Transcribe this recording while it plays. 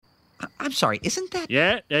I'm sorry, isn't that...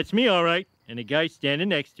 Yeah, that's me, all right. And the guy standing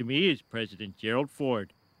next to me is President Gerald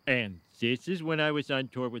Ford. And this is when I was on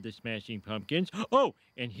tour with the Smashing Pumpkins. Oh,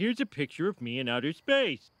 and here's a picture of me in outer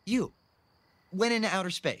space. You went into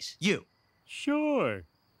outer space. You. Sure.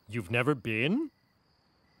 You've never been?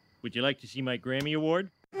 Would you like to see my Grammy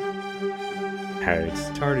Award? Hey, it's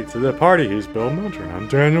Tardy to the party. He's Bill Muncher. I'm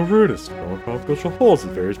Daniel Rudis. Filling pop cultural holes in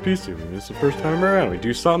various pieces. This is the first time around. We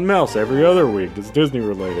do something else every other week that's Disney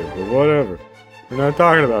related, but whatever. We're not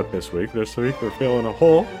talking about this week. This week we're filling a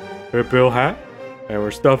hole with Bill Hat, and we're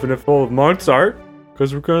stuffing it full of Mozart,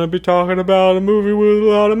 because we're going to be talking about a movie with a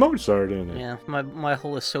lot of Mozart in it. Yeah, my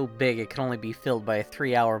hole is so big it can only be filled by a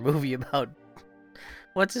 3-hour movie about...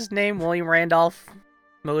 What's his name? William Randolph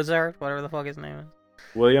Mozart? Whatever the fuck his name is.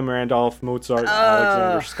 William Randolph Mozart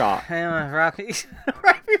Alexander Scott.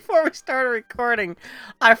 Right before we started recording,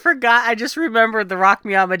 I forgot. I just remembered the Rock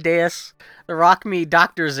Me Amadeus, the Rock Me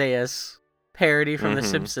Dr. Zaius parody from The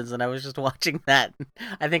Simpsons, and I was just watching that.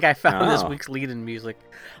 I think I found this week's lead-in music.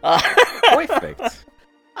 Perfect.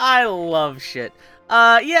 I love shit.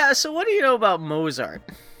 Yeah, so what do you know about Mozart?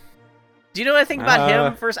 Do you know anything about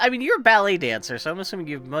him first? I mean, you're a ballet dancer, so I'm assuming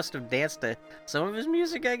you must have danced to some of his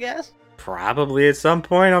music, I guess? Probably at some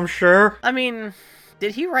point, I'm sure. I mean,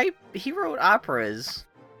 did he write... He wrote operas.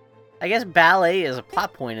 I guess ballet is a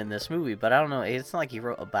plot point in this movie, but I don't know. It's not like he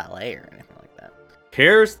wrote a ballet or anything like that.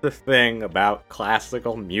 Here's the thing about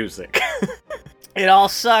classical music. It all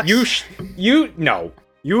sucks. No.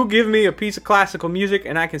 You give me a piece of classical music,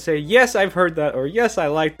 and I can say, yes, I've heard that, or yes, I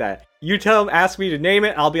like that. You ask me to name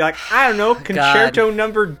it, I'll be like, I don't know, Concerto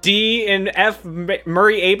number D in F.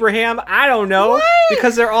 Murray Abraham? I don't know. Why?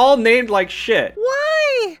 Because they're all named like shit.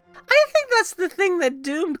 Why? I think that's the thing that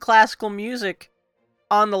doomed classical music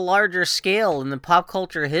on the larger scale in the pop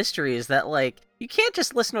culture history, is that, like, you can't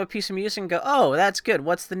just listen to a piece of music and go, oh, that's good,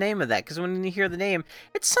 what's the name of that? Because when you hear the name,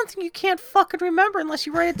 it's something you can't fucking remember unless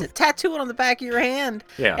you write it, tattoo it on the back of your hand.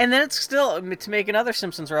 Yeah. And then it's still, to make another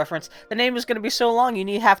Simpsons reference, the name is going to be so long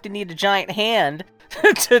you have to need a giant hand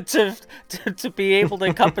to be able to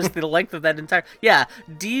encompass the length of that entire... Yeah,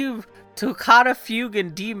 Toccata Fugue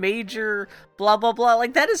in D major, blah, blah, blah.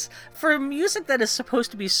 Like, that is, for music that is supposed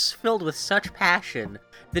to be filled with such passion,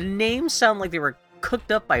 the names sound like they were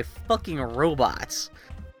cooked up by fucking robots.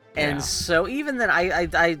 And so even then, I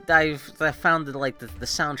found the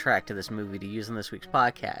soundtrack to this movie to use in this week's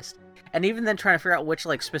podcast. And even then, trying to figure out which,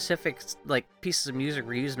 like, specific, like, pieces of music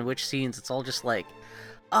were used in which scenes, it's all just like,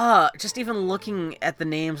 just even looking at the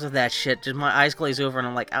names of that shit, just my eyes glaze over, and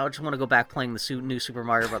I'm like, I just want to go back playing the new Super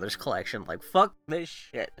Mario Brothers collection. Like, fuck this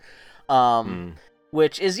shit.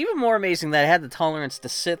 Which is even more amazing that I had the tolerance to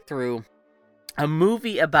sit through a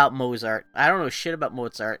movie about Mozart. I don't know shit about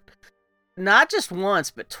Mozart. Not just once,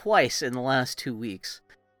 but twice in the last 2 weeks.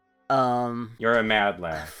 You're a mad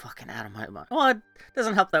lad. Fucking out of my mind. Well, it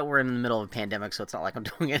doesn't help that we're in the middle of a pandemic, so it's not like I'm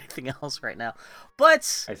doing anything else right now.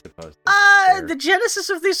 But I suppose. The genesis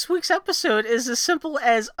of this week's episode is as simple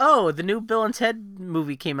as, the new Bill and Ted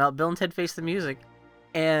movie came out, Bill and Ted Face the Music,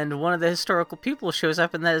 and one of the historical people shows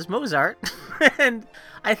up, and that is Mozart. And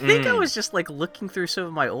I think I was just, like, looking through some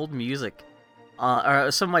of my old music, or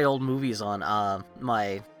some of my old movies on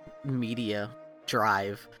my media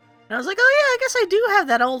drive. And I was like, oh yeah, I guess I do have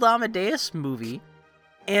that old Amadeus movie.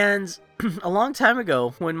 And a long time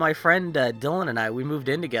ago, when my friend Dylan and we moved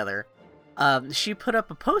in together, she put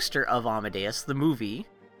up a poster of Amadeus, the movie,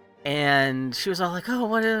 and she was all like, oh,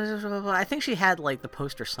 what is... I think she had, like, the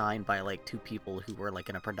poster signed by, like, 2 people who were, like,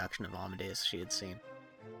 in a production of Amadeus she had seen.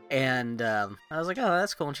 And I was like, oh,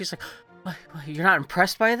 that's cool. And she's like, what, you're not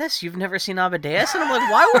impressed by this? You've never seen Amadeus? And I'm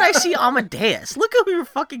like, why would I see Amadeus? Look who you're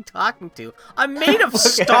fucking talking to. I'm made of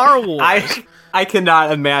Star Wars. I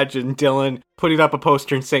cannot imagine Dylan putting up a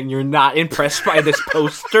poster and saying you're not impressed by this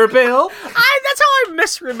poster, Bill. That's how I'm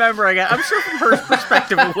misremembering it. I'm sure from her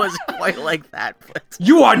perspective it wasn't quite like that. But...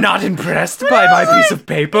 You are not impressed by my piece of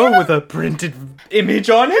paper with a printed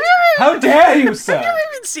image on it? How dare you, sir? Have you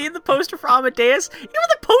even seen the poster for Amadeus? You know,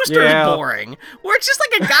 the poster is boring. Where it's just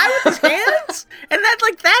like a guy with his hands, and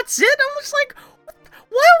that's it. I'm just like,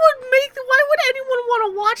 why would anyone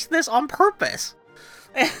want to watch this on purpose?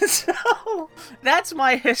 And so, that's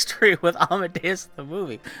my history with Amadeus the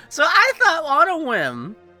movie. So I thought, on a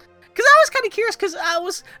whim, because I was kind of curious, because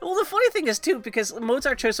the funny thing is, too, because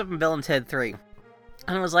Mozart shows up in Bill and Ted 3,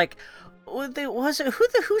 and I was like,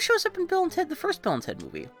 who shows up in Bill and Ted, the first Bill and Ted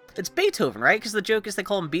movie? It's Beethoven, right? Because the joke is they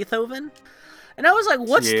call him Beethoven. And I was like,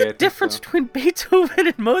 what's the difference between Beethoven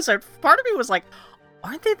and Mozart? Part of me was like,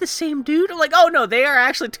 aren't they the same dude? I'm like, oh no, they are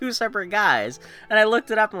actually 2 separate guys. And I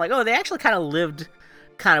looked it up and like, oh, they actually kind of lived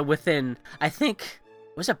kind of within, I think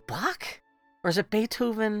was it Bach? Or is it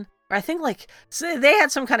Beethoven? Or I think, like, so they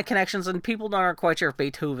had some kind of connections, and people aren't quite sure if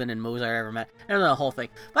Beethoven and Mozart ever met. I don't know the whole thing.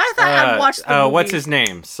 But I thought I'd watch the movie. What's his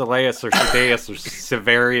name? Sibelius or Sibelius or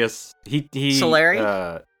Severius? He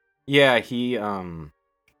Solari? Yeah, he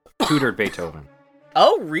tutored Beethoven.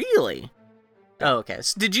 Oh, really? Oh, okay.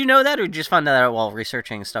 So did you know that, or did you just find that out while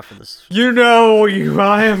researching stuff for this?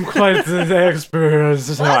 I am quite the expert. I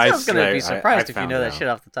was going to be surprised if you know that shit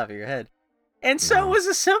off the top of your head. And so it was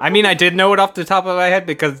a simple... I mean, I did know it off the top of my head,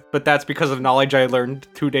 but that's because of knowledge I learned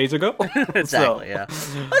 2 days ago. Exactly, yeah.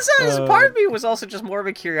 But so part of me was also just more of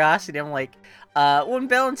a curiosity. I'm like, when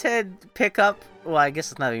Bill and Ted pick up... Well, I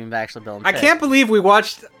guess it's not even actually Bill and Ted. I can't believe we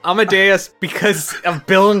watched Amadeus because of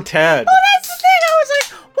Bill and Ted. Well, that's the thing. I was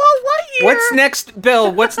like, well, what year? What's next,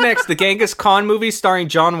 Bill? What's next? The Genghis Khan movie starring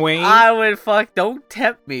John Wayne? I would don't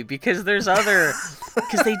tempt me, because there's other...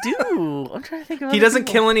 Because they do. I'm trying to think of. He doesn't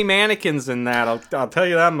kill any mannequins in that. I'll tell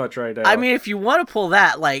you that much right now. I mean, if you want to pull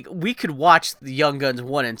that, like, we could watch the Young Guns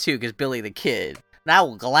 1 and 2 because Billy the Kid. And I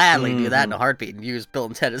will gladly do that in a heartbeat and use Bill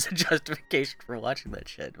and Ted as a justification for watching that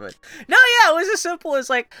shit. But no, yeah, it was as simple as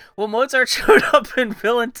like, well, Mozart showed up in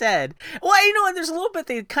Bill and Ted. Well, you know, and there's a little bit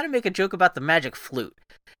they kind of make a joke about the magic flute.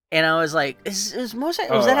 And I was like, is Mozart,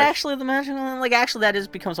 was that actually the magic one? Like, actually,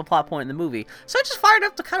 that becomes a plot point in the movie. So I just fired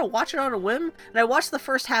up to kind of watch it on a whim, and I watched the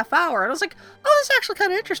first half hour, and I was like, oh, this is actually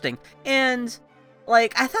kind of interesting. And,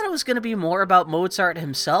 like, I thought it was going to be more about Mozart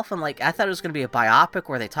himself, and, like, I thought it was going to be a biopic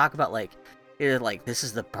where they talk about, like, this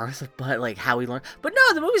is the birth of, like, how he learned. But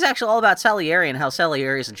no, the movie's actually all about Salieri and how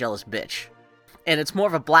Salieri is a jealous bitch. And it's more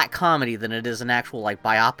of a black comedy than it is an actual, like,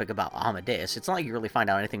 biopic about Amadeus. It's not like you really find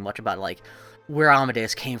out anything much about, like, where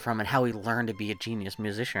Amadeus came from and how he learned to be a genius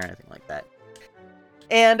musician or anything like that.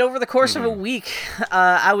 And over the course of a week,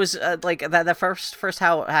 I was, like, that first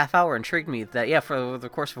half hour intrigued me. That, yeah, for the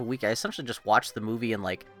course of a week, I essentially just watched the movie in,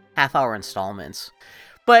 like, half-hour installments.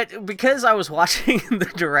 But because I was watching the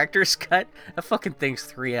director's cut, that fucking thing's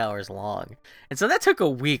 3 hours long. And so that took a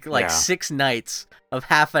week, like 6 nights of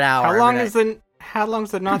half an hour. How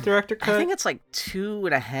long's the not director cut? I think it's like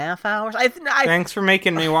 2.5 hours. Thanks for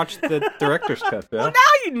making me watch the director's cut, Bill. Well,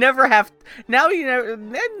 now you never have. Now you never.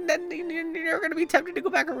 Then you're never gonna be tempted to go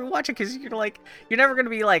back and rewatch it because you're never gonna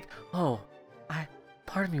be like, oh,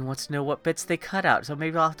 part of me wants to know what bits they cut out, so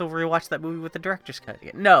maybe I'll have to rewatch that movie with the director's cut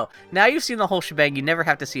again. No, now you've seen the whole shebang. You never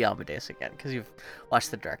have to see Amadeus again because you've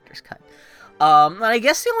watched the director's cut. And I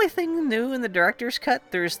guess the only thing new in the director's cut,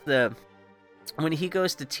 there's when he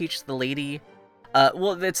goes to teach the lady.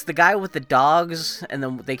 Well, it's the guy with the dogs, and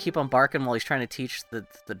then they keep on barking while he's trying to teach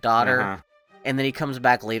the daughter, and then he comes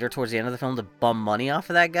back later towards the end of the film to bum money off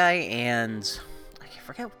of that guy, and I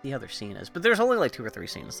forget what the other scene is, but there's only like 2 or 3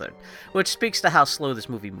 scenes there, which speaks to how slow this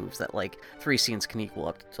movie moves, that like 3 scenes can equal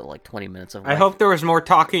up to like 20 minutes of length. I hope there was more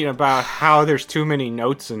talking about how there's too many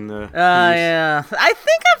notes in the piece. Yeah. I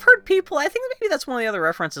think I've heard people, I think maybe that's one of the other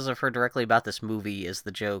references I've heard directly about this movie is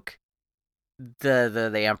the joke.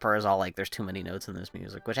 The emperor is all like, there's too many notes in this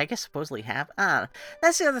music, which I guess supposedly have.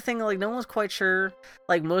 That's the other thing. Like, no one's quite sure.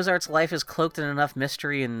 Like, Mozart's life is cloaked in enough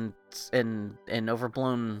mystery and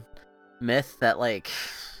overblown myth that like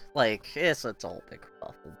it's a whole big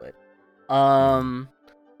kerfuffle. But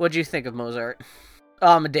what'd you think of Mozart?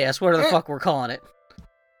 Amadeus, whatever the fuck we're calling it.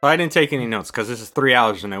 Well, I didn't take any notes because this is 3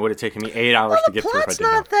 hours, and it would have taken me 8 hours to get through if I did. The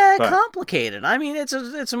plot's not that complicated. I mean, it's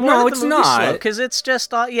more no, the it's movie not because it's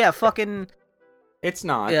just fucking. It's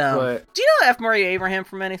not. Yeah. But do you know F. Murray Abraham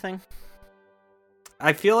from anything?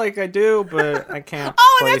 I feel like I do, but I can't.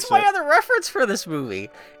 And that's my other reference for this movie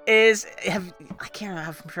is I'm sure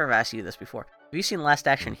I've asked you this before. Have you seen Last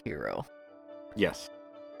Action Hero? Yes.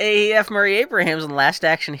 F. Murray Abraham's in Last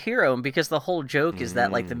Action Hero, and because the whole joke is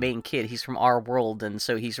that, like, the main kid, he's from our world, and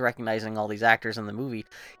so he's recognizing all these actors in the movie.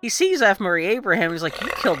 He sees F. Murray Abraham, and he's like, you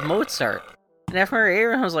killed Mozart. And F. Murray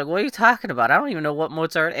Abraham's like, what are you talking about? I don't even know what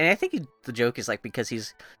Mozart... And I think the joke is, like, because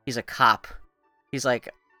he's a cop. He's like,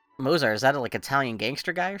 Mozart, is that like Italian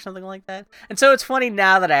gangster guy or something like that? And so it's funny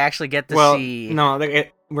now that I actually get to see... Well, no,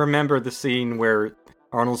 remember the scene where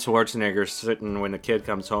Arnold Schwarzenegger's sitting when the kid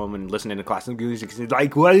comes home and listening to classical music. He's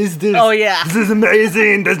like, what is this? Oh, yeah. This is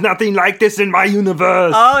amazing. There's nothing like this in my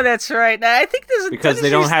universe. Oh, that's right. Now, I think this is... Because they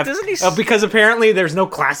don't have... because apparently there's no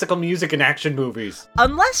classical music in action movies.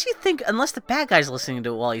 Unless the bad guy's listening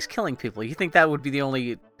to it while he's killing people. You think that would be the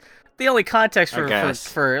only context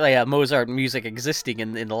for Mozart music existing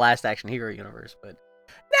in the Last Action Hero universe, but...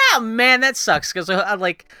 Nah, man, that sucks, because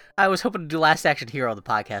I was hoping to do Last Action Hero on the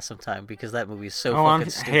podcast sometime, because that movie is so fucking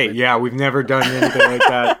stupid. Hey, yeah, we've never done anything like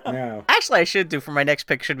that. Yeah. Actually, I should do, for my next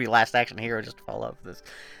pick, should be Last Action Hero, just to follow up with this.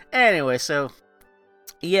 Anyway, so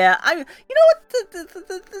Yeah, you know what?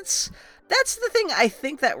 That's the thing. I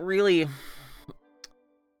think that really,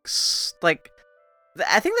 like,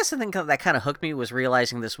 I think that's the thing that kind of hooked me, was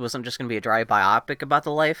realizing this wasn't just going to be a dry biopic about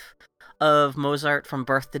the life of Mozart from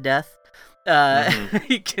birth to death.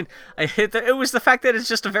 It was the fact that it's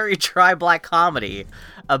just a very dry black comedy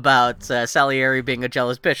about Salieri being a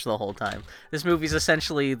jealous bitch the whole time. This movie's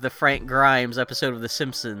essentially the Frank Grimes episode of The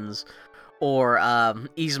Simpsons, or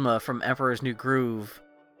Yzma from Emperor's New Groove,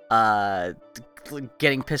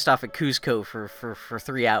 getting pissed off at Kuzco for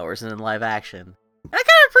 3 hours and in live action. And I kind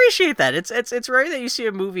of appreciate that. It's rare that you see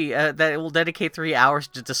a movie that will dedicate 3 hours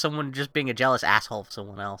to someone just being a jealous asshole of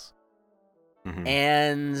someone else. Mm-hmm.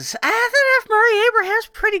 And I thought F. Murray Abraham's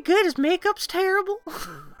pretty good. His makeup's terrible.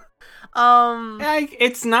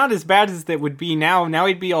 It's not as bad as it would be now. Now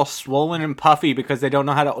he'd be all swollen and puffy because they don't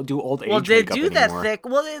know how to do old age makeup anymore. Well, they do that thick.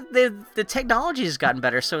 Well, the technology has gotten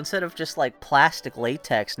better. So instead of just like plastic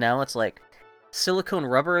latex, now it's like silicone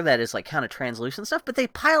rubber that is like kind of translucent stuff. But they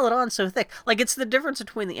pile it on so thick. Like, it's the difference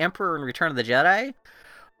between the Emperor and Return of the Jedi.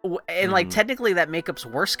 And like technically that makeup's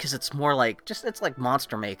worse because it's more like it's like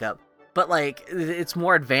monster makeup. But, like, it's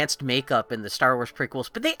more advanced makeup in the Star Wars prequels.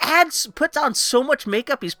 But they put on so much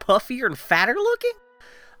makeup, he's puffier and fatter looking.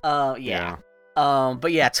 Yeah.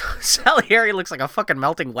 But yeah, Salieri looks like a fucking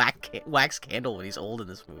melting wax candle when he's old in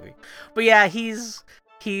this movie. But yeah, he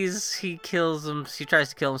kills him. He tries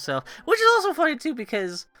to kill himself. Which is also funny, too,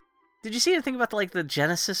 because did you see anything about, the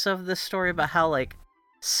genesis of this story about how, like,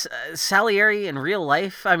 Salieri in real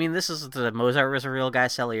life? I mean, this is Mozart was a real guy.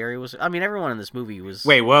 Salieri was. I mean, everyone in this movie was.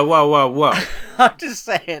 Wait, whoa! I'm just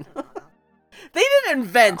saying, they didn't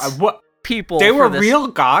invent people. They were this, real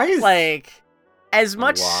guys. Like, as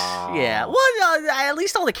much. Wow. Yeah. Well, at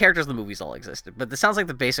least all the characters in the movies all existed. But it sounds like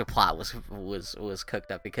the basic plot was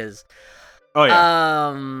cooked up because. Oh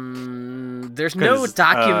yeah. There's no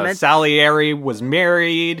document. Salieri was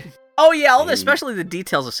married. Oh yeah, especially the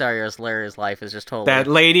details of Salieri's life is just totally... That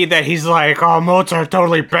lady that he's like, oh, Mozart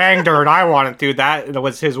totally banged her and I want to do that. It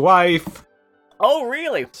was his wife. Oh,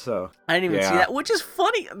 really? So I didn't even see that, which is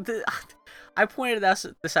funny. I pointed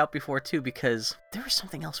this out before, too, because there was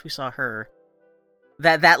something else we saw her.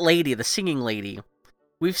 That lady, the singing lady.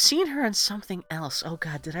 We've seen her in something else. Oh,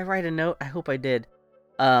 God, did I write a note? I hope I did.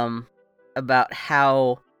 About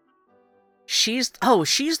how she's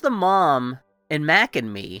the mom in Mac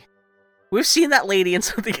and Me. We've seen that lady in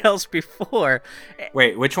something else before.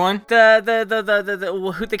 Wait, which one?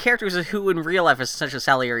 The characters who in real life is essentially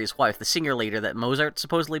Salieri's wife, the singer lady that Mozart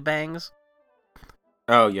supposedly bangs.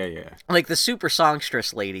 Oh, yeah. Like the super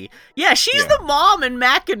songstress lady. Yeah, she's the mom in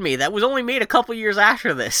Mac and Me. That was only made a couple years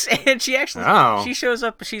after this. And she actually, she shows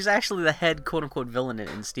up, she's actually the head quote-unquote villain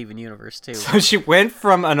in Steven Universe, too. So she went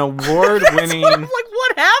from an award-winning...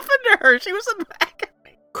 what happened to her? She was in Mac and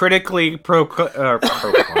Me. Critically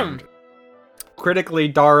proclaimed. Critically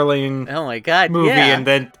darling movie, and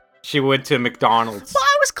then she went to McDonald's. Well,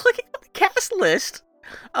 I was clicking on the cast list.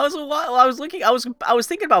 I was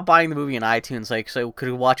thinking about buying the movie in iTunes, so could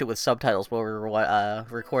we watch it with subtitles while we were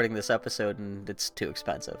recording this episode, and it's too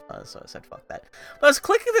expensive, so I said fuck that. But I was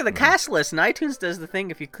clicking through the cast list, and iTunes does the thing,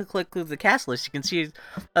 if you click through the cast list, you can see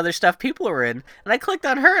other stuff people are in, and I clicked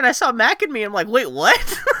on her, and I saw Mac and Me, and I'm like, wait, what?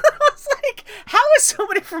 I was like, how is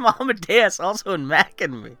somebody from Amadeus also in Mac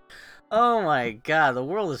and Me? Oh my god, the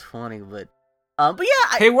world is funny, but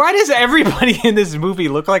yeah. Hey, why does everybody in this movie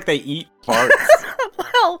look like they eat farts?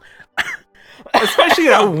 Well, especially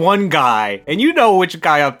that one guy, and you know which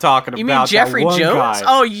guy I'm talking about. You mean Jeffrey Jones? Guy.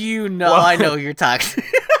 Oh, I know who you're talking.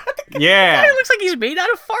 Yeah, it looks like he's made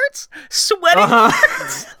out of farts, sweating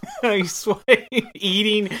farts. He's sweating,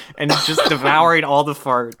 eating, and just devouring all the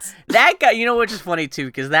farts. That guy, you know, which is funny too,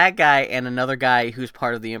 because that guy and another guy who's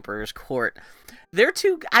part of the Emperor's court. They're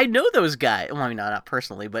two. I know those guys. Well, I mean, not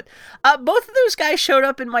personally, but both of those guys showed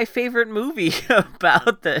up in my favorite movie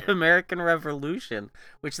about the American Revolution,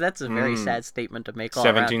 which that's a very sad statement to make.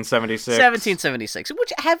 1776. 1776.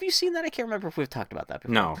 Which, have you seen that? I can't remember if we've talked about that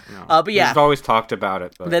before. No. But yeah, we've always talked about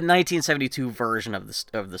it. But... the 1972 version of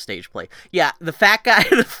the stage play. Yeah, the fat guy,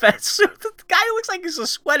 the guy who looks like he's a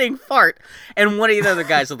sweating fart, and one of the other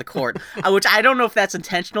guys of the court. Which I don't know if that's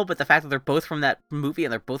intentional, but the fact that they're both from that movie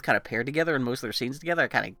and they're both kind of paired together in most of their scenes together, I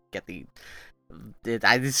kind of get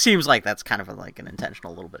it seems like that's kind of like an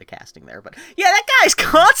intentional little bit of casting there. But yeah, that guy's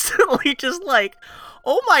constantly just like,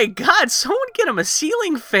 oh my god, someone get him a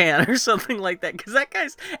ceiling fan or something like that, because that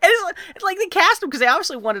guy's, and it's like they cast him because they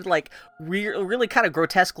obviously wanted like really kind of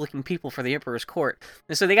grotesque looking people for the Emperor's court,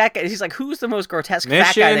 and so he's like, who's the most grotesque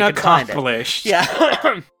fat guy they could find? Mission accomplished.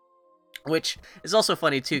 Yeah. Which is also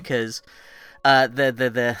funny too, because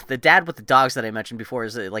the dad with the dogs that I mentioned before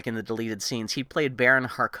is like in the deleted scenes. He played Baron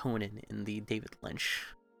Harkonnen in the David Lynch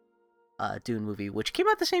Dune movie, which came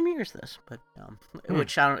out the same year as this. But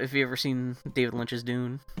which I don't know if you ever seen David Lynch's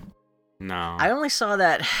Dune. No. I only saw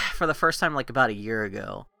that for the first time like about a year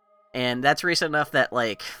ago, and that's recent enough that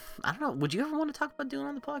like I don't know. Would you ever want to talk about Dune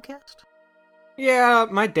on the podcast? Yeah,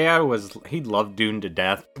 my dad he loved Dune to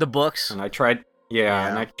death, The books. and I tried. Yeah,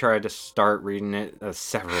 and I tried to start reading it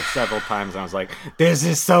several times, and I was like, "This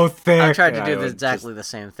is so thick." I tried to and do would exactly the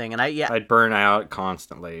same thing, and I'd burn out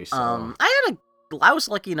constantly. So. I was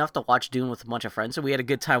lucky enough to watch Dune with a bunch of friends, so we had a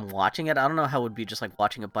good time watching it. I don't know how it would be just like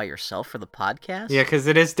watching it by yourself for the podcast. Yeah, because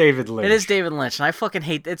it is David Lynch. It is David Lynch, and I fucking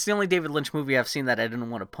hate. It's the only David Lynch movie I've seen that I didn't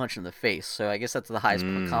want to punch in the face. So I guess that's the highest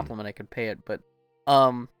compliment I could pay it. But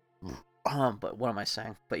what am I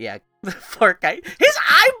saying? But yeah, the poor guy. His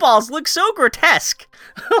eyeballs look so grotesque.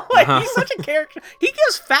 Like he's such a character. He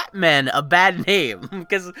gives fat men a bad name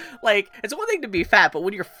because, like, it's one thing to be fat, but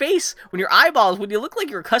when your eyeballs, when you look like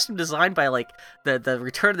you're custom designed by like the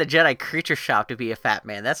Return of the Jedi creature shop to be a fat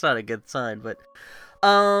man, that's not a good sign. But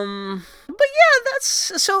yeah,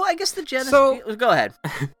 that's so. I guess the Genesis. So, go ahead.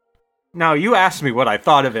 No, you asked me what I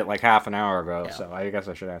thought of it like half an hour ago, Yeah. so I guess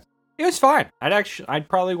I should ask. It was fine. I'd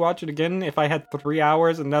probably watch it again if I had 3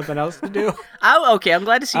 hours and nothing else to do. Oh, okay. I'm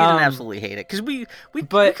glad to see you didn't absolutely hate it because we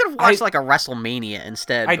could have watched like a WrestleMania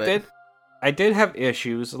instead. I did have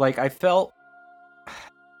issues. Like I felt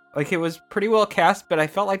like it was pretty well cast, but I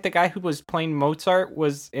felt like the guy who was playing Mozart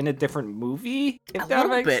was in a different movie. If a that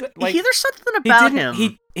little makes bit. sense. Like, There's something about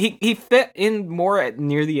him. He fit in more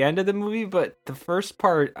near the end of the movie, but the first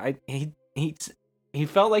part, he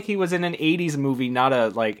felt like he was in an '80s movie, not a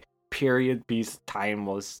like period piece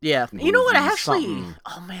timeless. Yeah. You know what? I actually. Something.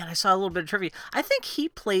 Oh man, I saw a little bit of trivia. I think he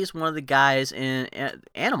plays one of the guys in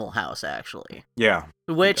Animal House actually. Yeah.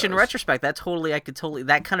 Which, in does. retrospect, that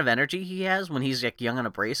kind of energy he has when he's like young and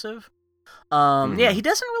abrasive. Yeah, he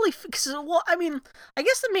doesn't really. Well, I mean, I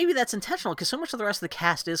guess that maybe that's intentional because so much of the rest of the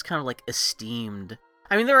cast is kind of like esteemed.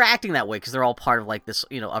 I mean, they're acting that way because they're all part of like this,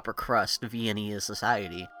 upper crust Viennese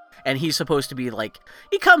society, and he's supposed to be like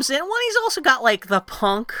he comes in. Well, he's also got like the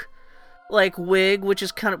punk. Like wig, which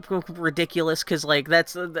is kind of ridiculous because like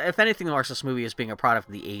that's if anything marks this movie as being a product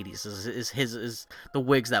of the '80s is the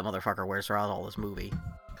wigs that motherfucker wears throughout all this movie.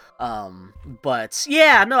 But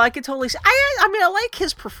yeah, no, I could totally see. I mean, I like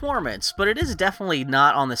his performance, but it is definitely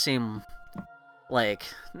not on the same. Like,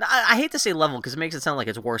 I hate to say level because it makes it sound like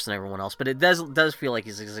it's worse than everyone else, but it does feel like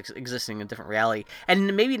he's existing in a different reality,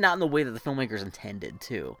 and maybe not in the way that the filmmakers intended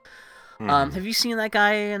to. Have you seen that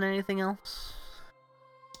guy in anything else?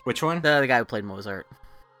 Which one? The guy who played Mozart.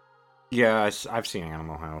 Yeah, I've seen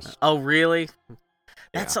Animal House. Oh, really?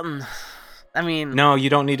 That's Yeah. something. I mean, No, you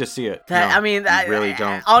don't need to see it. that, No, I mean, you really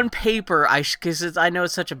don't. On paper, because I know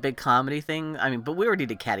it's such a big comedy thing. I mean, but we already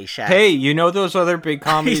did Caddyshack. Hey, you know those other big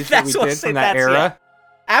comedies that we That's what did I'm saying, from that that's era?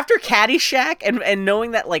 After Caddyshack, and knowing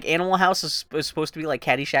that like Animal House is supposed to be like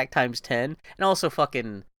Caddyshack times 10, and also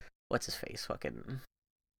fucking what's his face, fucking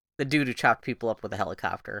the dude who chopped people up with a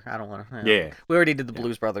helicopter. I don't want to. Yeah. We already did the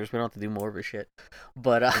Blues Brothers. We don't have to do more of his shit.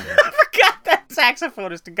 But I forgot that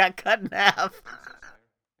saxophonist got cut in half.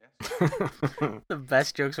 The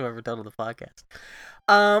best jokes I've ever done on the podcast.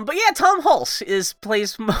 But yeah, Tom Hulce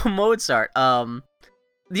plays Mozart. The only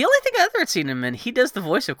thing I've ever seen him in, he does the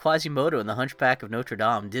voice of Quasimodo in The Hunchback of Notre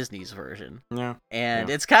Dame, Disney's version. Yeah. And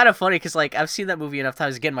Yeah. it's kind of funny because like I've seen that movie enough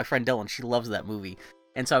times. Again, my friend Dylan, she loves that movie.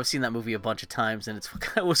 And so I've seen that movie a bunch of times, and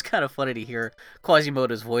it was kind of funny to hear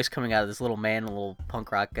Quasimodo's voice coming out of this little man in a little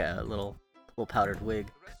punk rock, little powdered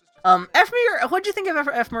wig. What'd you think of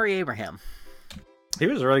F. Murray Abraham? He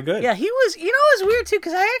was really good. Yeah, he was. It was weird too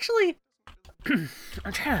because I actually,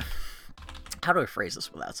 I'm trying to. How do I phrase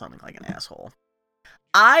this without sounding like an asshole?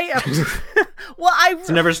 It's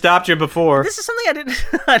never stopped you before. This is something I didn't.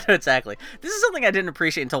 I know exactly. This is something I didn't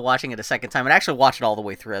appreciate until watching it a second time. And actually watched it all the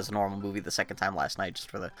way through as a normal movie the second time last night,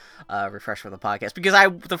 just for the refresh for the podcast. Because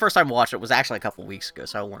the first time I watched it was actually a couple weeks ago,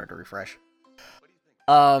 so I wanted to refresh.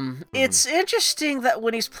 It's interesting that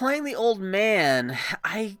when he's playing the old man,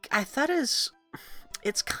 I thought it's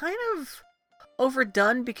kind of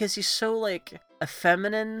overdone because he's so like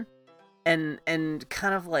effeminate and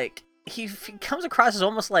kind of like. He comes across as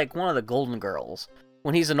almost like one of the Golden Girls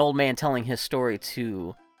when he's an old man telling his story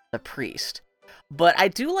to the priest. But I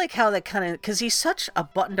do like how that kind of... Because he's such a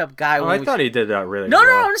buttoned-up guy. Oh, I thought he did that really No,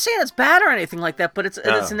 well. I'm not saying it's bad or anything like that, but it's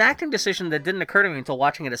an acting decision that didn't occur to me until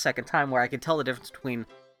watching it a second time, where I could tell the difference between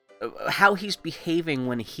how he's behaving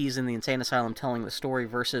when he's in the insane asylum telling the story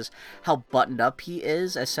versus how buttoned up he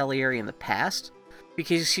is as Salieri in the past.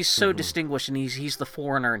 because he's so distinguished, and he's the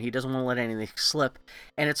foreigner, and he doesn't want to let anything slip.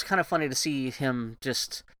 And it's kind of funny to see him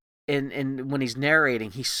just in when he's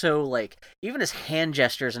narrating, he's so like, even his hand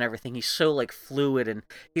gestures and everything, he's so like fluid, and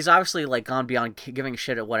he's obviously like gone beyond giving a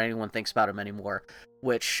shit at what anyone thinks about him anymore,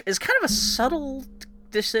 which is kind of a subtle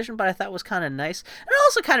decision, but I thought was kind of nice. And it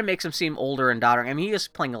also kind of makes him seem older and doddering. I mean, he is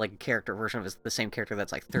playing like a character version of the same character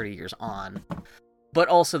that's like 30 years on. But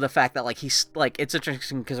also the fact that like he's like, it's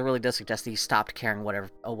interesting because it really does suggest that he stopped caring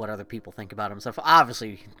what other people think about himself.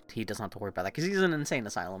 Obviously, he doesn't have to worry about that because he's in an insane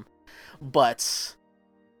asylum. But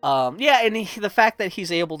yeah, and the fact that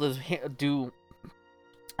he's able to do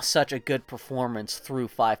such a good performance through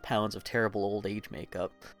 5 pounds of terrible old age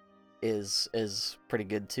makeup is pretty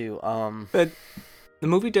good too. But the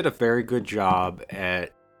movie did a very good job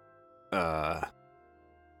at,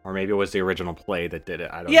 or maybe it was the original play that did it.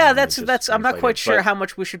 I don't know. Yeah, that's. I'm not quite sure but, how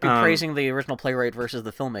much we should be praising the original playwright versus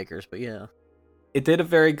the filmmakers, but yeah, it did a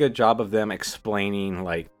very good job of them explaining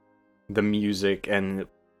like the music and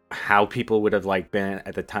how people would have like been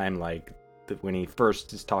at the time, like when he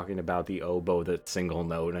first is talking about the oboe, that single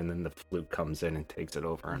note, and then the flute comes in and takes it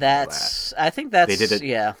over. And that's. I think that's. They did it.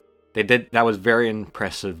 Yeah, they did. That was very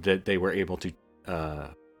impressive that they were able to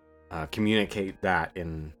communicate that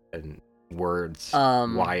in words,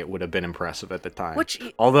 why it would have been impressive at the time.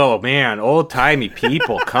 Although, man, old-timey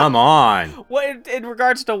people, come on. What in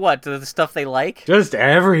regards to what? To the stuff they like? Just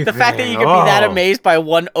everything. The fact that you can be that amazed by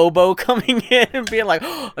one oboe coming in and being like,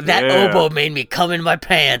 oh, that oboe made me come in my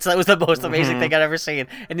pants. That was the most amazing thing I'd ever seen.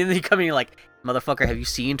 And then you come in and you're like, motherfucker, have you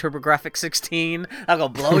seen TurboGrafx 16? I'm gonna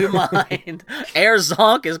blow your mind. Air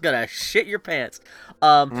Zonk is gonna shit your pants.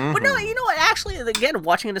 But no, you know what? Actually, again,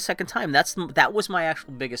 watching it a second time, that was my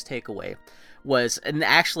actual biggest takeaway. And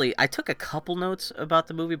actually, I took a couple notes about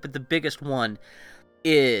the movie, but the biggest one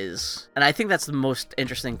is, and I think that's the most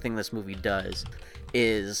interesting thing this movie does,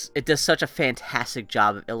 is it does such a fantastic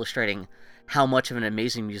job of illustrating how much of an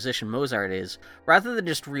amazing musician Mozart is, rather than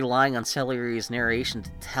just relying on Salieri's narration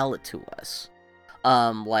to tell it to us.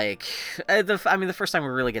 The first time we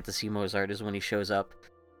really get to see Mozart is when he shows up,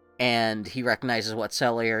 and he recognizes what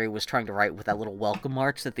Salieri was trying to write with that little welcome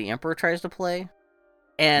march that the Emperor tries to play.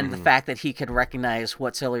 And the fact that he could recognize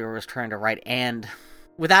what Salieri was trying to write, and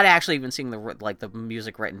without actually even seeing the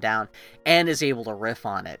music written down, and is able to riff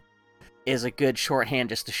on it, is a good shorthand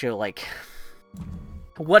just to show like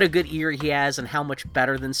what a good ear he has and how much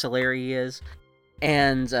better than Salieri he is.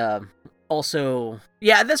 And also,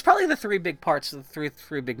 yeah, that's probably the three big parts, the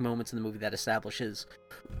three big moments in the movie that establishes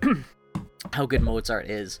how good Mozart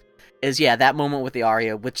is yeah, that moment with the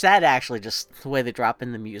aria, which that actually just the way they drop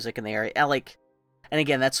in the music and the aria, and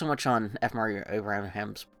again, that's so much on F. Murray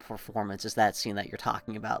Abraham's performance, is that scene that you're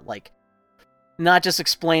talking about, like not just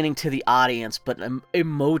explaining to the audience, but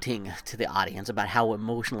emoting to the audience about how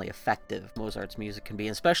emotionally effective Mozart's music can be,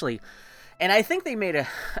 especially, and I think they made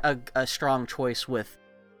a strong choice with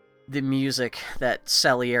the music that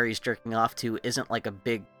Salieri's jerking off to isn't like a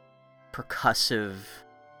big percussive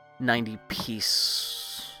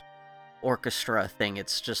 90-piece orchestra thing.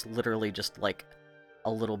 It's just literally just like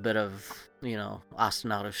a little bit of,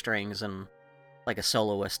 ostinato strings and like a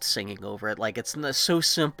soloist singing over it. Like, it's so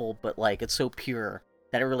simple, but like it's so pure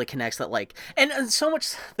that it really connects. That like, and so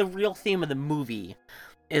much the real theme of the movie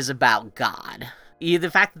is about God. The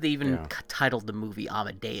fact that they even titled the movie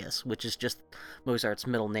Amadeus, which is just Mozart's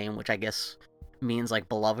middle name, which I guess means like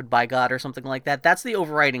beloved by God or something like that. That's the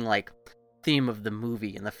overriding like theme of the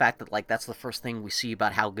movie, and the fact that like that's the first thing we see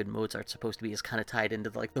about how good Mozart's supposed to be is kind of tied into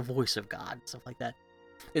like the voice of God and stuff like that.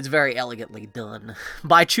 It's very elegantly done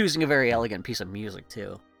by choosing a very elegant piece of music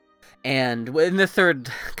too. And in the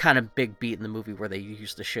third kind of big beat in the movie where they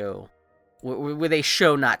use the show, where they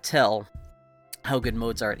show not tell how good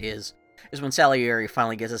Mozart is when Salieri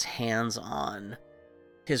finally gets his hands on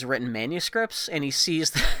his written manuscripts, and he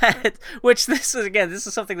sees that, which this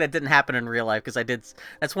is something that didn't happen in real life, because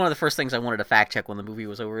that's one of the first things I wanted to fact check when the movie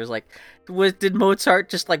was over, is like, did Mozart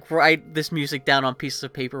just like write this music down on pieces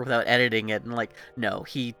of paper without editing it? And like, no,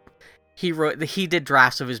 he did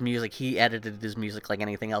drafts of his music, he edited his music like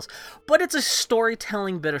anything else, but it's a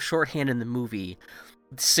storytelling bit of shorthand in the movie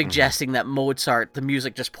suggesting that Mozart, the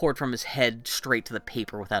music just poured from his head straight to the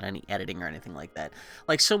paper without any editing or anything like that.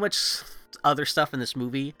 Like, so much other stuff in this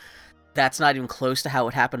movie that's not even close to how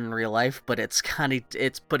it happened in real life, but it's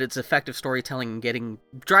effective storytelling and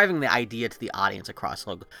driving the idea to the audience across,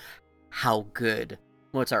 like how good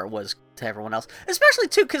Mozart was to everyone else, especially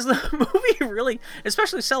too because the movie really,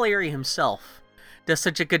 especially Salieri himself, does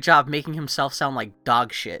such a good job making himself sound like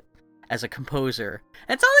dog shit as a composer.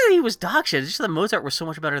 And it's not that he was dog shit, it's just that Mozart was so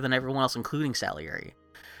much better than everyone else, including Salieri.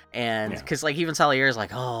 And because like even Salieri is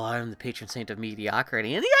like, oh, I'm the patron saint of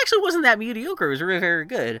mediocrity, and he actually wasn't that mediocre. It was really very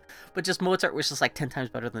good, but just Mozart was just like 10 times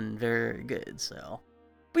better than very good. So,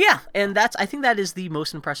 but yeah, and I think that is the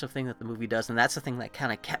most impressive thing that the movie does, and that's the thing that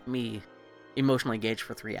kind of kept me emotionally engaged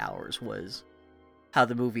for 3 hours, was how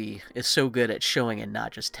the movie is so good at showing and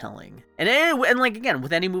not just telling. And like again,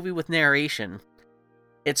 with any movie with narration,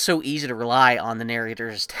 it's so easy to rely on the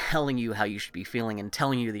narrators telling you how you should be feeling and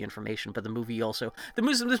telling you the information, but the movie also...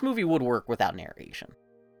 This movie would work without narration,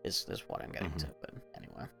 is what I'm getting to, but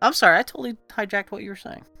anyway. I'm sorry, I totally hijacked what you were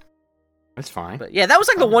saying. That's fine. But yeah, that was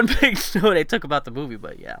like the one big note I took about the movie,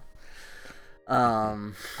 but yeah.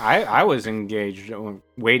 I was engaged,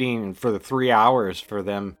 waiting for the 3 hours for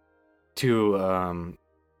them to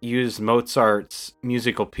use Mozart's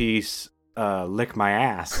musical piece, Lick My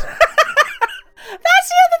Ass. That's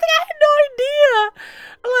the other thing, I had no idea!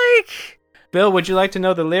 Like... Bill, would you like to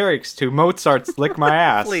know the lyrics to Mozart's Lick My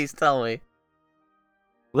Ass? Please, tell me.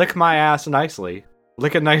 Lick my ass nicely.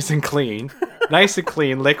 Lick it nice and clean. Nice and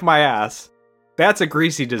clean, lick my ass. That's a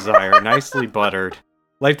greasy desire, nicely buttered.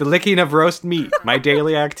 Like the licking of roast meat, my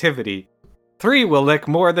daily activity. 3 will lick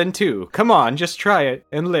more than 2. Come on, just try it,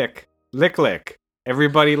 and lick. Lick, lick.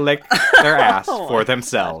 Everybody lick their ass for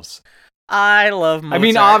themselves. I love Mozart. I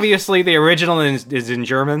mean, obviously, the original is in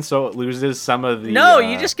German, so it loses some of the... No,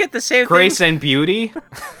 you just get the same grace thing. and beauty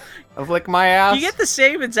of lick my ass. You get the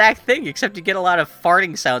same exact thing, except you get a lot of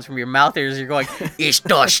farting sounds from your mouth as you're going, Ich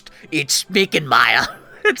duscht, it's speaking Maya.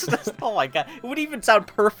 It's just, oh my god. It would even sound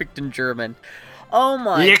perfect in German. Oh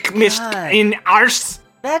my Lick mich god. in Arsch.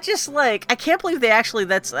 That just like, I can't believe they actually,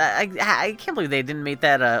 I can't believe they didn't make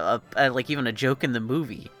that a like even a joke in the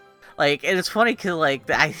movie. Like, and it's funny because like,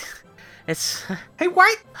 it's... Hey,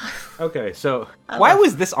 why? Okay, so why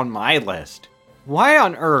was this on my list? Why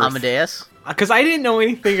on earth? Amadeus? Because I didn't know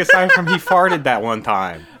anything aside from he farted that one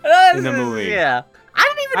time in the movie. Yeah.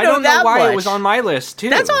 I didn't even I know don't that know why much. it was on my list, too.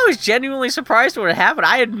 That's why I was genuinely surprised when it happened.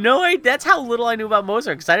 I had no idea. That's how little I knew about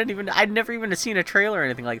Mozart, because I'd never even seen a trailer or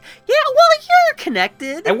anything like that. Yeah, well, you're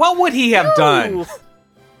connected. And what would he have done?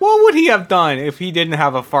 What would he have done if he didn't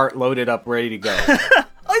have a fart loaded up, ready to go?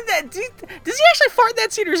 Does he actually fart in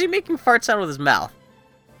that scene, or is he making fart sound with his mouth?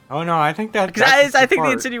 Oh, no, I think that's I think the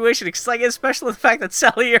fart. insinuation, like, especially the fact that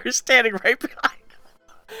Salieri is standing right behind.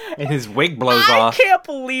 And his wig blows I off. can't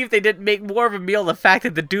believe they didn't make more of a meal of the fact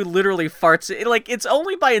that the dude literally farts. Like, it's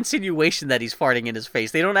only by insinuation that he's farting in his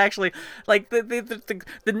face. They don't actually, like,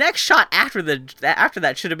 the next shot after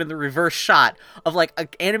that should have been the reverse shot of, like, an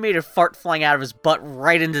animated fart flying out of his butt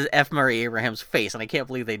right into F. Murray Abraham's face, and I can't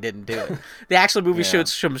believe they didn't do it. The actual movie showed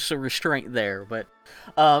some restraint there, but,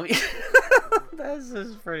 this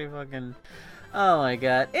is pretty fucking, oh my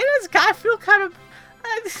god. It is, I feel kind of,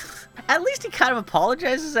 at least he kind of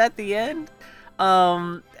apologizes at the end.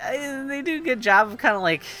 They do a good job of kind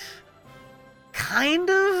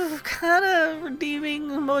of redeeming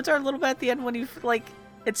Mozart a little bit at the end when he, like,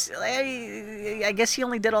 I guess he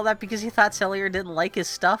only did all that because he thought Salieri didn't like his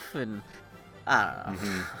stuff, and I don't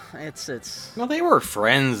know. It's Well, they were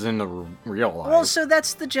friends in the real life. well, so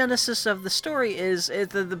that's the genesis of the story.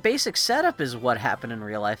 The basic setup is what happened in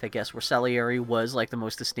real life, I guess, where Salieri was like the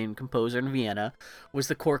most esteemed composer in Vienna, was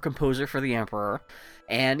the core composer for the emperor,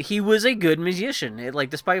 and he was a good musician.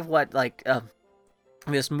 Despite what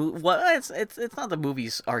this movie, it's not the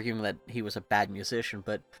movie's arguing that he was a bad musician,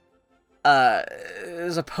 but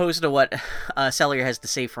as opposed to what Salieri has to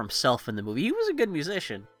say for himself in the movie, he was a good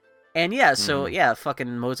musician. And yeah, so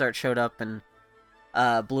fucking Mozart showed up and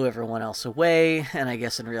blew everyone else away. And I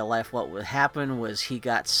guess in real life, what would happen was he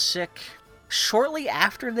got sick shortly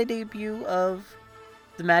after the debut of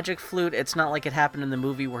the Magic Flute. It's not like it happened in the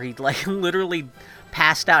movie where he like literally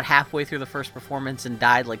passed out halfway through the first performance and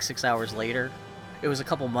died like 6 hours later. It was a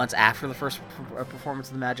couple months after the first performance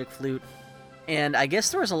of the Magic Flute. And I guess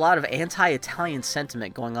there was a lot of anti-Italian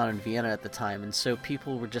sentiment going on in Vienna at the time, and so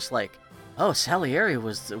people were just like, oh, Salieri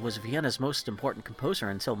was Vienna's most important composer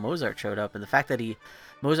until Mozart showed up, and the fact that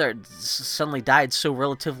Mozart suddenly died so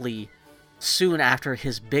relatively soon after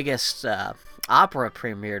his biggest opera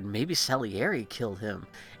premiered, maybe Salieri killed him.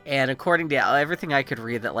 And according to everything I could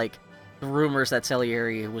read, that like the rumors that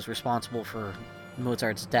Salieri was responsible for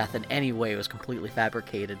Mozart's death in any way was completely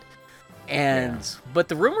fabricated. But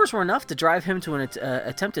the rumors were enough to drive him to an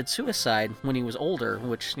attempted suicide when he was older,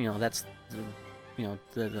 which, that's the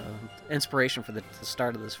inspiration for the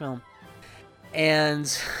start of this film. And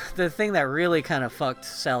the thing that really kind of fucked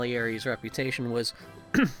Salieri's reputation was,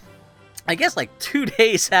 I guess like 2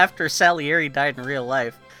 days after Salieri died in real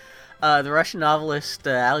life, the Russian novelist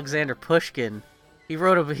Alexander Pushkin,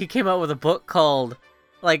 he came out with a book called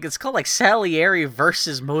it's called Salieri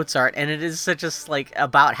versus Mozart, and it is such a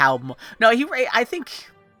about how I think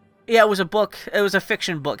it was a book. It was a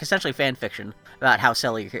fiction book, essentially fan fiction about how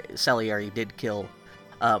Salieri did kill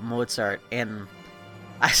Mozart, and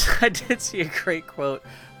I did see a great quote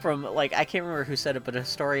from I can't remember who said it, but a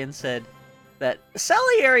historian said that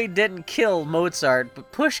Salieri didn't kill Mozart,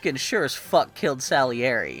 but Pushkin sure as fuck killed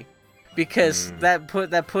Salieri. Because that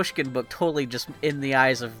Pushkin book totally just, in the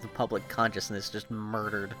eyes of the public consciousness, just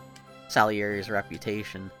murdered Salieri's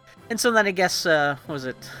reputation. And so then I guess, was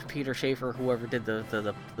it Peter Schaefer, whoever did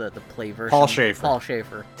the play version? Paul Schaefer. Paul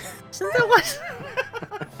Schaefer. So that was...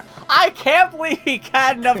 I can't believe he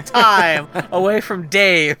had enough time away from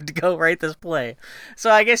Dave to go write this play.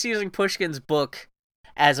 So I guess using Pushkin's book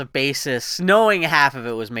as a basis, knowing half of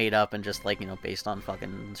it was made up and just based on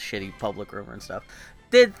fucking shitty public rumor and stuff,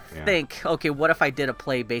 think, okay, what if I did a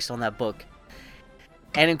play based on that book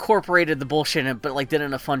and incorporated the bullshit in it, but did it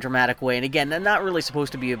in a fun, dramatic way? And again, not really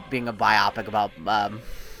supposed to be being a biopic about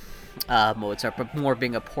Mozart, but more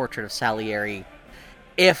being a portrait of Salieri.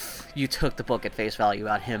 If you took the book at face value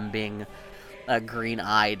about him being a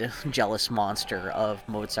green-eyed, jealous monster of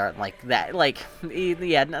Mozart, not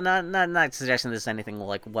suggesting this is anything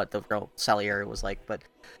like what the real Salieri was like, but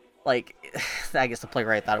I guess the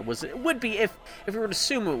playwright thought it would be, if we were to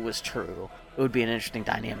assume it was true, it would be an interesting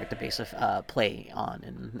dynamic to base a play on,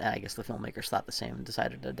 and I guess the filmmakers thought the same and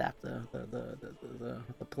decided to adapt the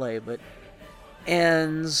play, like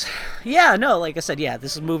I said,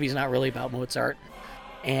 this movie's not really about Mozart,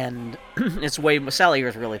 and Salieri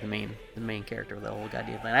is really the main character of the whole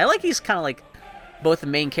goddamn thing. I like he's kind of both the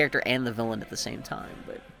main character and the villain at the same time,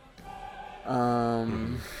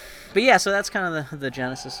 But yeah, so that's kind of the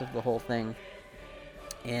genesis of the whole thing.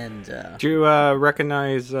 And do you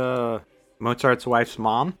recognize Mozart's wife's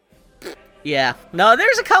mom? Yeah. No,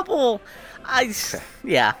 there's a couple.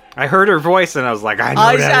 Yeah. I heard her voice and I was like, I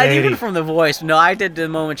know that lady. Even from the voice. No, I did the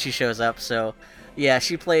moment she shows up. So yeah,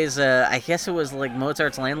 she plays. I guess it was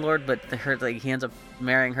Mozart's landlord, but he ends up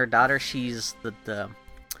marrying her daughter. She's the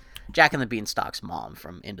Jack and the Beanstalk's mom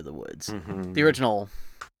from Into the Woods, the original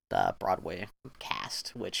Broadway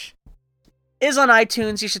cast, which is on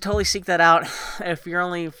iTunes. You should totally seek that out. If you're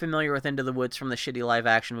only familiar with Into the Woods from the shitty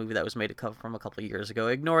live-action movie that was made from a couple of years ago,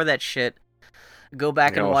 ignore that shit. Go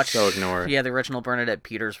back and watch the original Bernadette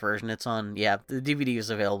Peters version. It's on, the DVD is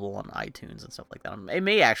available on iTunes and stuff like that. It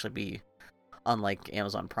may actually be on,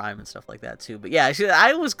 Amazon Prime and stuff like that, too. But yeah,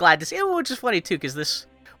 I was glad to see it, which is funny, too, because this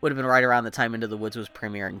would have been right around the time Into the Woods was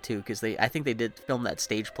premiering, too, because I think they did film that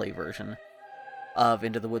stage play version of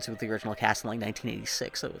Into the Woods with the original cast in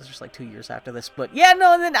 1986, so it was just 2 years after this. But yeah,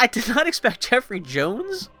 no, and then I did not expect Jeffrey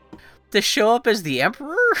Jones to show up as the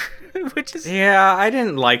Emperor, which is... Yeah, I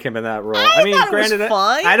didn't like him in that role. I mean, granted, it was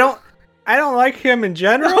fine. I don't like him in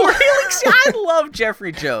general. No, really? See, I love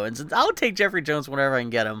Jeffrey Jones, and I'll take Jeffrey Jones whenever I can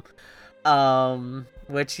get him.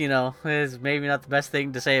 Which, is maybe not the best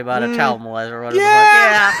thing to say about a child molester or whatever.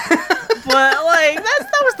 Yeah. But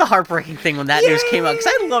that was the heartbreaking thing when that news came out, because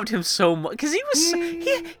I loved him so much, because he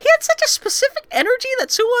had such a specific energy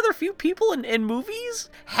that so other few people in movies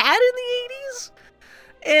had in the 80s,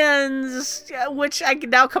 and which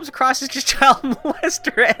now comes across as just child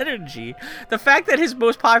molester energy. The fact that his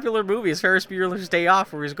most popular movie is Ferris Bueller's Day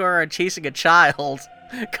Off, where he's going around chasing a child,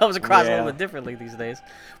 comes across a little bit differently these days.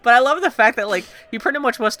 But I love the fact that, he pretty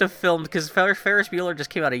much must have filmed, because Ferris Bueller just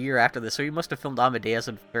came out a year after this, so he must have filmed Amadeus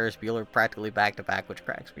and Ferris Bueller practically back-to-back, which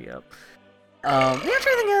cracks me up. I'm trying to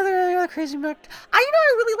think of other crazy... I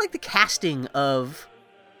really like the casting of,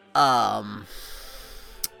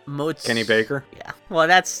 Kenny Baker? Yeah. Well,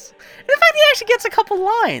 that's... In fact, he actually gets a couple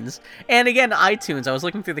lines. And again, iTunes, I was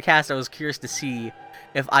looking through the cast, I was curious to see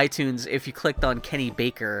if iTunes, if you clicked on Kenny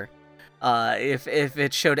Baker... if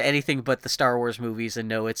it showed anything but the Star Wars movies, and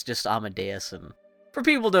no, it's just Amadeus. And for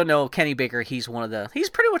people who don't know, Kenny Baker, he's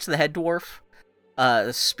pretty much the head dwarf.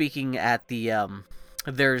 Speaking at the,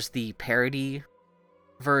 there's the parody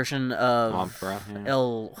version of Opera, yeah.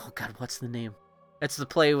 oh god, what's the name? It's the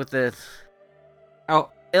play with the...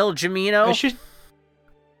 El Gemino?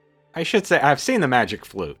 I should say, I've seen The Magic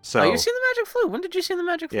Flute, so... Oh, you've seen The Magic Flute? When did you see The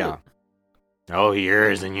Magic Flute? Yeah. Oh,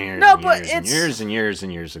 years and years. No, and but years it's... and years and years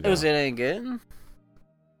and years ago. Was it any good?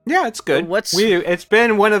 Yeah, it's good. It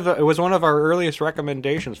was one of our earliest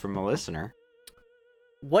recommendations from a listener.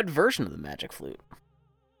 What version of The Magic Flute?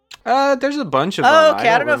 There's a bunch of them. Oh, okay.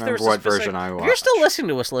 I don't know if remember there was a what specific... version I If watched. you're still listening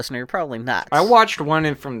to us, listener, you're probably not. I watched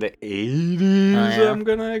one from the 80s, Oh, yeah? I'm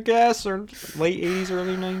gonna guess, or late 80s,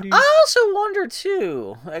 early 90s. I also wonder,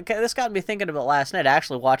 too. Okay, this got me thinking about last night,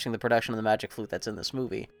 actually watching the production of the Magic Flute that's in this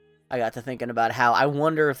movie. I got to thinking about how I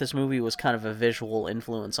wonder if this movie was kind of a visual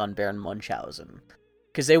influence on Baron Munchausen.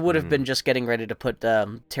 Because they would have been just getting ready to put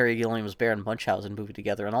Terry Gilliam's Baron Munchausen movie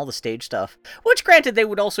together and all the stage stuff. Which, granted, they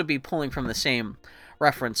would also be pulling from the same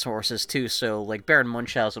reference sources, too. So, like, Baron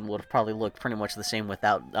Munchausen would have probably looked pretty much the same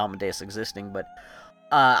without Amadeus existing. But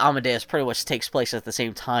Amadeus pretty much takes place at the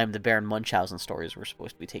same time the Baron Munchausen stories were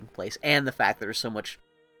supposed to be taking place. And the fact that there's so much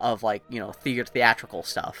of, like, you know, theatrical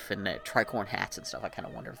stuff and tricorn hats and stuff. I kind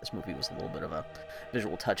of wonder if this movie was a little bit of a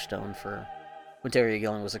visual touchstone for when Terry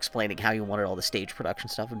Gilliam was explaining how he wanted all the stage production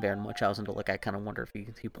stuff and Baron Munchausen to look. I kind of wonder if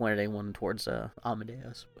he pointed anyone towards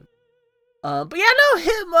Amadeus. But yeah, no,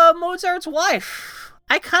 him, Mozart's wife.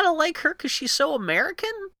 I kind of like her because she's so American.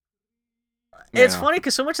 Yeah. It's funny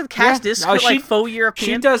because so much of the cast is No, like faux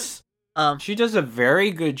European. She does a very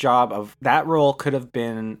good job of that role.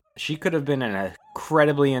 She could have been an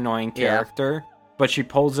incredibly annoying character, but she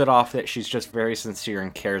pulls it off that she's just very sincere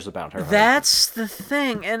and cares about her. That's the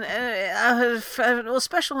thing, and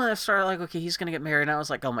especially when I started like, okay, he's gonna get married, and I was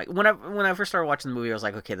like, oh my. When I first started watching the movie, I was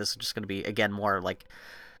like, okay, this is just gonna be again more of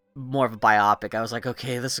a biopic. I was like,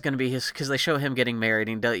 okay, this is gonna be his, because they show him getting married,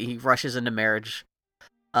 and he rushes into marriage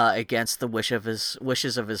against the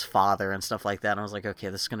wishes of his father and stuff like that. And I was like, okay,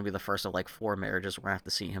 this is gonna be the first of like 4 marriages we're gonna have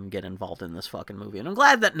to see him get involved in this fucking movie. And I'm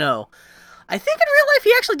glad that I think in real life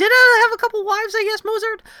he actually did have a couple wives, I guess,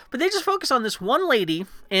 Mozart, but they just focus on this one lady,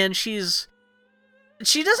 and she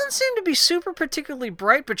doesn't seem to be super particularly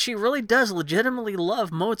bright, but she really does legitimately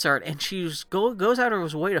love Mozart, and she goes out of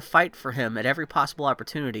his way to fight for him at every possible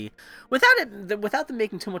opportunity, without them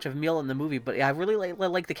making too much of a meal in the movie. But I really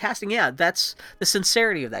like the casting. Yeah, that's the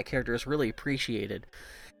sincerity of that character is really appreciated.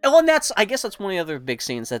 And I guess that's one of the other big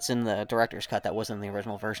scenes that's in the director's cut that wasn't in the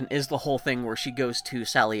original version, is the whole thing where she goes to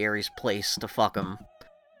Salieri's place to fuck him.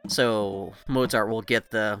 So Mozart will get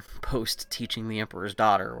the post teaching the Emperor's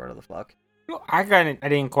daughter, or whatever the fuck. I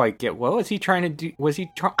didn't quite get. What was he trying to do? Was he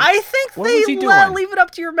trying? I think what was he they doing? leave it up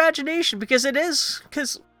to your imagination, because I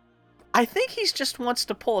think he just wants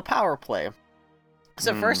to pull a power play. Because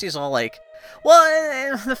at first he's all like,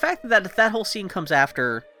 well, the fact that whole scene comes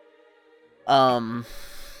after, the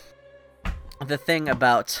thing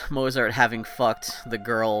about Mozart having fucked the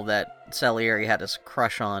girl that Salieri had his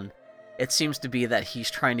crush on, it seems to be that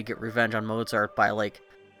he's trying to get revenge on Mozart by, like,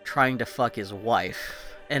 trying to fuck his wife.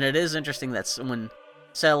 And it is interesting that when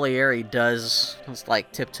Salieri does,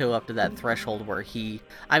 like, tiptoe up to that threshold where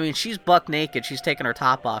she's buck naked, she's taking her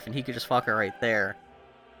top off, and he could just fuck her right there.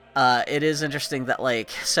 It is interesting that,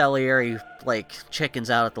 like, Salieri, like,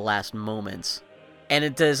 chickens out at the last moments. And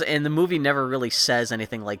it does, and the movie never really says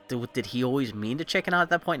anything like, did he always mean to chicken out at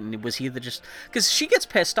that point? And was he just, because she gets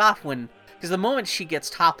pissed off because the moment she gets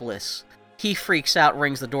topless, he freaks out,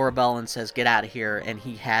 rings the doorbell, and says, get out of here, and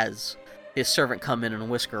he has his servant come in and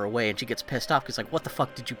whisk her away, and she gets pissed off, because like, what the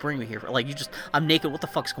fuck did you bring me here for? Like, I'm naked, what the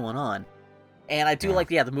fuck's going on? And I do like,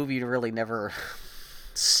 the movie really never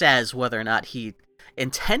says whether or not he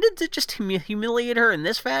intended to just humiliate her in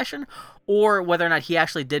this fashion, or whether or not he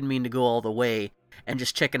actually did mean to go all the way and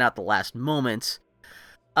just chicken out the last moments.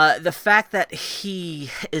 The fact that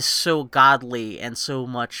he is so godly, and so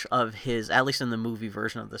much of his, at least in the movie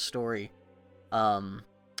version of the story,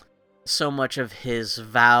 so much of his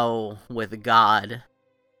vow with God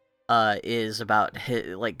is about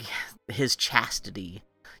his chastity.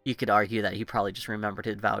 You could argue that he probably just remembered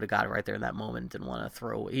his vow to God right there in that moment, he didn't want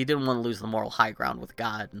to lose the moral high ground with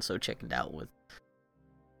God, and so chickened out with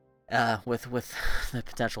the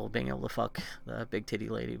potential of being able to fuck the big titty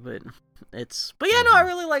lady. But yeah, no, I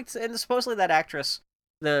really liked, and supposedly that actress,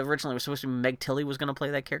 originally was supposed to be Meg Tilly was going to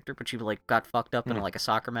play that character, but she like got fucked up in like a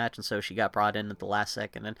soccer match, and so she got brought in at the last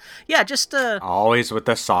second. And yeah, just always with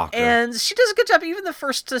the soccer. And she does a good job. Even the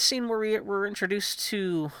first scene where we were introduced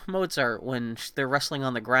to Mozart when they're wrestling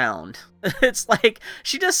on the ground, it's like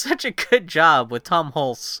she does such a good job with Tom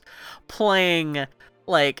Hulce playing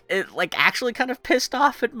actually kind of pissed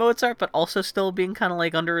off at Mozart, but also still being kind of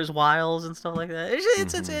like under his wiles and stuff like that.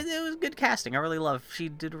 It was good casting. I really love. She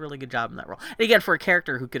did a really good job in that role. And again, for a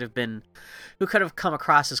character who could have come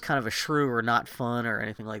across as kind of a shrew or not fun or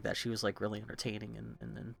anything like that, she was like really entertaining.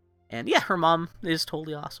 And yeah, her mom is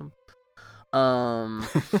totally awesome. And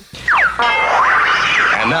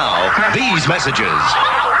now these messages.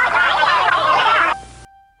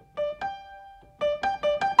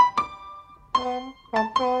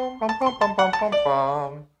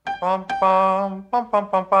 Bum bum bum bum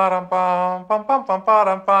bum bum bum bum bum bum bum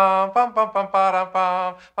bum bum bum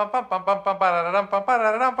bum bum bum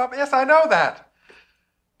bum bum bum. Yes, I know that.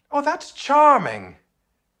 Oh, that's charming.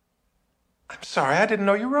 I'm sorry, I didn't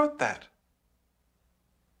know you wrote that.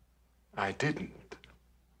 I didn't.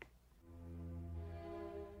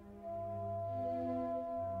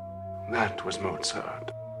 That was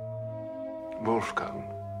Mozart. Wolfgang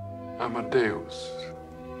Amadeus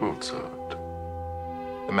Mozart.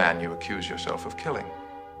 The man you accuse yourself of killing.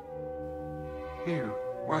 He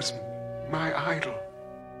was my idol.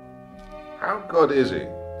 How good is he?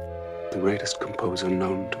 The greatest composer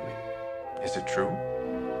known to me. Is it true?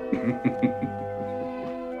 I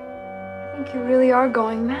think you really are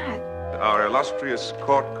going mad. Our illustrious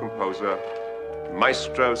court composer,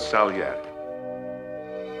 Maestro Salieri.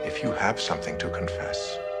 If you have something to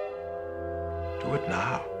confess, do it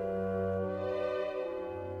now.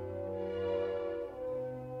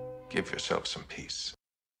 Give yourself some peace.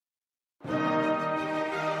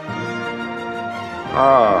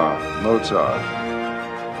 Ah, Mozart.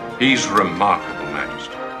 He's remarkable,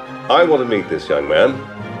 Majesty. I want to meet this young man.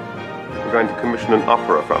 We're going to commission an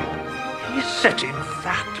opera from him. He's setting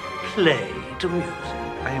that play to music.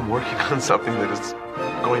 I am working on something that is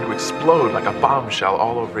going to explode like a bombshell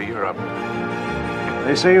all over Europe.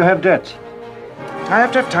 They say you have debts. I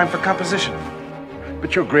have to have time for composition.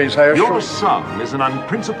 But your Grace, I assure Your son is an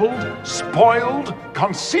unprincipled, spoiled,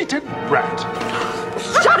 conceited brat.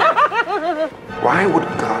 Why would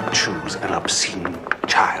God choose an obscene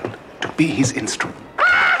child to be his instrument?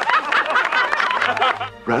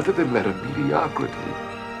 Rather than let a mediocrity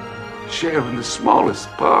share in the smallest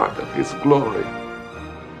part of his glory.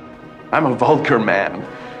 I'm a vulgar man,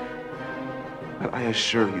 but I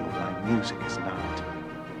assure you my music is not.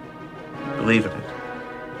 Believe in it.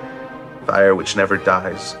 Fire which never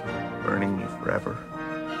dies, burning me forever.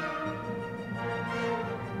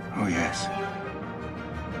 Oh, yes.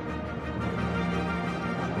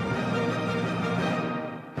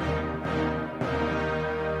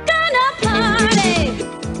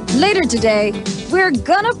 Later today, we're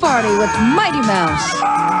gonna party with Mighty Mouse.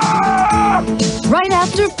 Right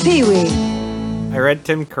after Pee-wee. I read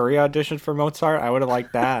Tim Curry auditioned for Mozart. I would have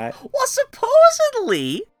liked that. Well,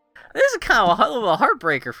 supposedly, this is kind of a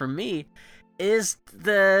heartbreaker for me, is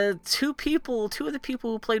the two of the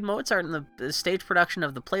people who played Mozart in the stage production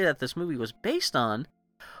of the play that this movie was based on,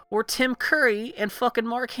 were Tim Curry and fucking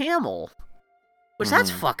Mark Hamill. Which,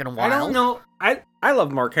 that's fucking wild. I don't know. I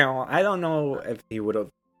love Mark Hamill. I don't know if he would have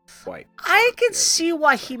quite. I could see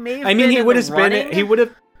why he may have I mean, been he would in have the been. running.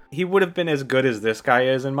 He would have been as good as this guy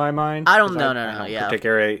is in my mind. I don't 'cause know. I No, don't yeah.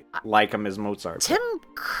 particularly like him as Mozart. Tim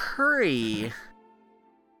Curry.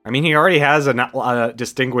 I mean, he already has a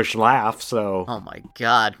distinguished laugh, so. Oh my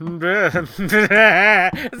god.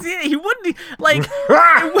 See, he wouldn't like.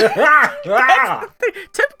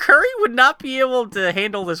 Tim Curry would not be able to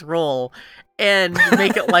handle this role and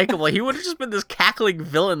make it likable. He would have just been this cackling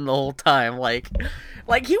villain the whole time. Like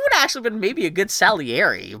he would have actually been maybe a good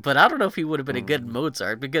Salieri, but I don't know if he would have been a good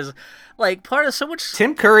Mozart because, like, part of so much.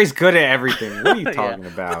 Tim Curry's good at everything. What are you talking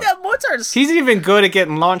about? But that Mozart's He's even good at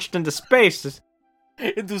getting launched into space.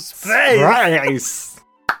 into space.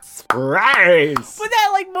 Surprise! But that,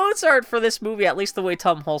 like, Mozart for this movie, at least the way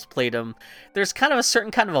Tom Hulce played him, there's kind of a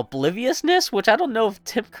certain kind of obliviousness, which I don't know if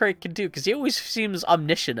Tim Curry can do, because he always seems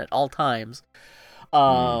omniscient at all times.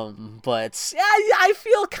 But I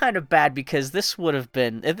feel kind of bad, because this would have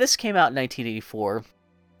been, if this came out in 1984,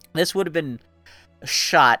 this would have been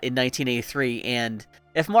shot in 1983, and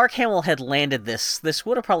if Mark Hamill had landed this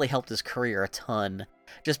would have probably helped his career a ton,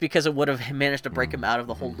 just because it would have managed to break him out of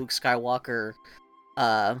the whole Luke Skywalker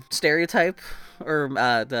stereotype, or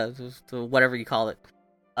the whatever you call it,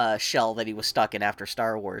 shell that he was stuck in after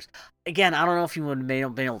Star Wars. Again, I don't know if he would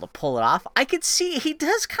have been able to pull it off. I could see he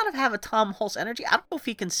does kind of have a Tom Hulce energy. I don't know if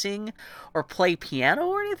he can sing or play piano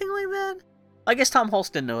or anything like that. I guess Tom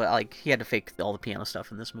Hulce didn't know, like, he had to fake all the piano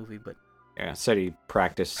stuff in this movie, but Yeah, said he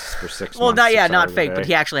practiced for 6 months. well, not 6 not hours a fake, day. but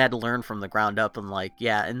he actually had to learn from the ground up, and like,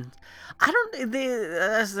 yeah, and I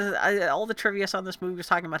don't. All the trivia on this movie was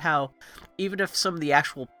talking about how even if some of the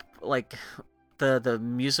actual, like, the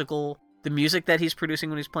music that he's producing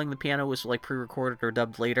when he's playing the piano was like pre-recorded or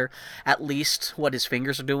dubbed later, at least what his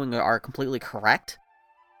fingers are doing are completely correct.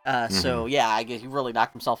 So yeah, I guess he really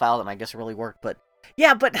knocked himself out, and I guess it really worked. But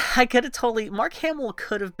yeah, but I could have totally. Mark Hamill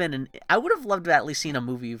could have been. I would have loved to at least seen a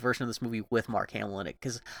movie version of this movie with Mark Hamill in it,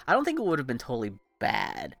 because I don't think it would have been totally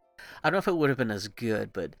bad. I don't know if it would have been as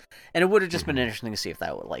good, but and it would have just been interesting to see if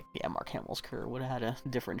that would Mark Hamill's career would have had a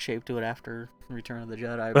different shape to it after Return of the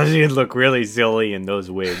Jedi. But he'd look really silly in those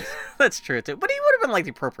wigs. That's true too. But he would have been like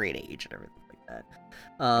the appropriate age and everything like that.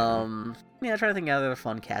 Yeah, trying to think of other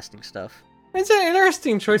fun casting stuff. It's an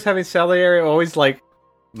interesting choice having Salieri always like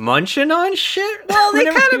munching on shit. Well, they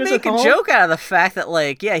whenever kind he of was make at a home. joke out of the fact that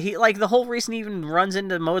he the whole reason he even runs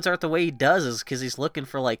into Mozart the way he does is because he's looking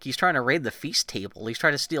for he's trying to raid the feast table. He's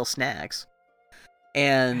trying to steal snacks.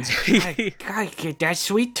 And God, get that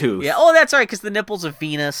sweet tooth. yeah, oh, that's right, because the nipples of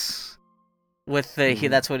Venus. With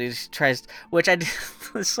that's what he tries. Which I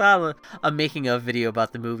saw a making of video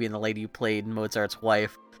about the movie, and the lady who played Mozart's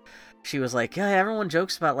wife. She was like, "Yeah, everyone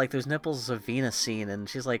jokes about those nipples of Venus scene," and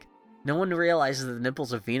she's like, "No one realizes that the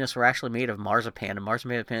nipples of Venus were actually made of marzipan, and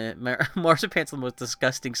marzipan's the most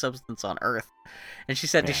disgusting substance on Earth." And she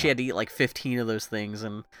said that she had to eat 15 of those things,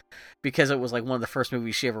 and because it was one of the first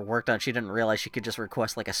movies she ever worked on, she didn't realize she could just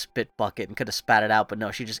request a spit bucket and could have spat it out, but no,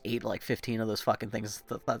 she just ate 15 of those fucking things.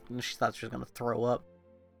 She thought she was gonna throw up.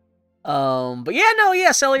 But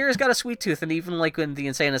Salieri's got a sweet tooth, and even in the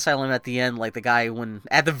Insane Asylum at the end, the guy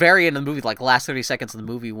at the very end of the movie, last 30 seconds of the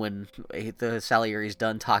movie, when the Salieri's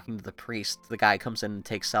done talking to the priest, the guy comes in and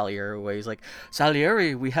takes Salieri away. He's like,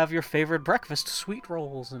 "Salieri, we have your favorite breakfast, sweet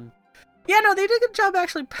rolls," and they did a good job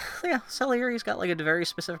actually. Yeah, Salieri's got a very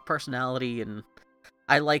specific personality, and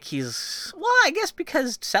I I guess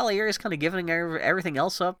because Salieri's kind of giving everything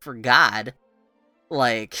else up for God.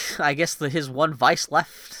 I guess his one vice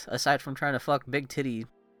left, aside from trying to fuck big titty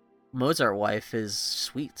Mozart wife, is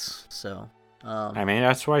sweets. So, I mean,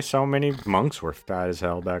 that's why so many monks were fat as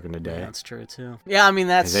hell back in the day. Yeah, that's true too. Yeah, I mean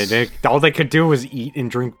that's all they could do was eat and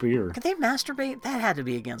drink beer. Could they masturbate? That had to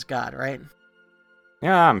be against God, right?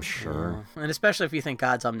 Yeah, I'm sure. And especially if you think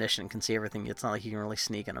God's omniscient and can see everything, it's not like you can really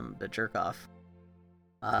sneak in a jerk off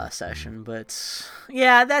session. But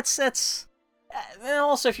yeah, that's. And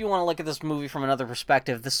also, if you want to look at this movie from another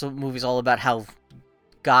perspective, this movie's all about how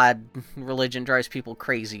religion drives people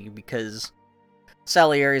crazy, because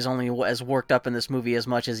Salieri's only as worked up in this movie as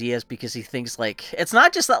much as he is because he thinks it's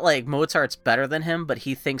not just that Mozart's better than him, but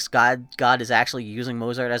he thinks God is actually using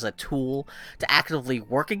Mozart as a tool to actively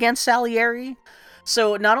work against Salieri.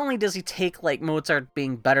 So not only does he take Mozart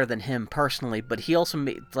being better than him personally, but he also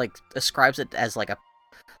ascribes it as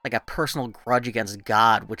a personal grudge against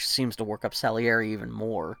God, which seems to work up Salieri even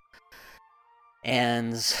more.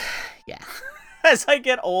 And yeah, as I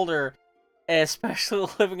get older, especially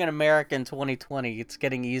living in America in 2020, it's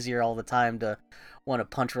getting easier all the time to want to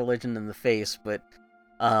punch religion in the face. But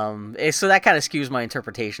so that kind of skews my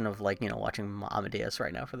interpretation of watching Amadeus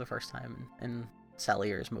right now for the first time, and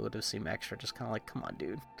Salieri's motives seem extra, just kind of come on,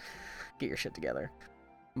 dude, get your shit together.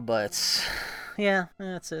 But yeah,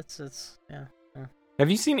 it's yeah. Have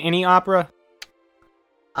you seen any opera?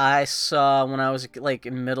 I saw when I was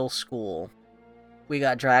in middle school. We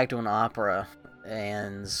got dragged to an opera,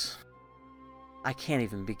 and I can't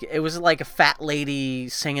even begin. It was a fat lady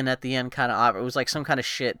singing at the end kind of opera. It was some kind of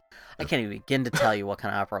shit. I can't even begin to tell you what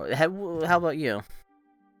kind of opera. How about you?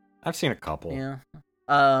 I've seen a couple. Yeah.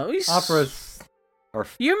 Operas are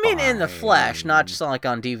You mean in the flesh, not just on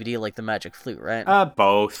DVD like The Magic Flute, right?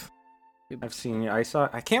 Both. I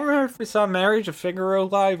can't remember if we saw Marriage of Figaro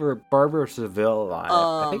live or Barber of Seville live.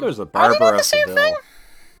 I think it was the Barber are they not the of same Seville. thing?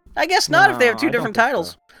 I guess not if they have two I different don't think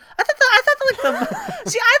titles. so.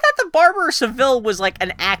 I thought the Barber of Seville was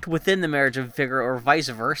an act within the Marriage of Figaro, or vice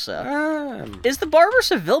versa. Is the Barber of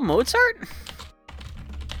Seville Mozart?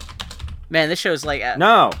 Man, this show's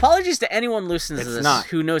no. Apologies to anyone listening to this not.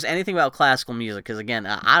 who knows anything about classical music, because again,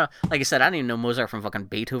 I don't even know Mozart from fucking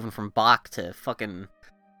Beethoven, from Bach to fucking.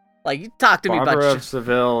 You talk to me about... Barber of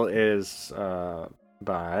Seville is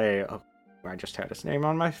by... Oh, I just had his name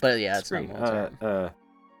on my But yeah, it's screen. not Mozart.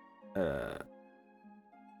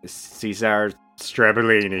 Cesare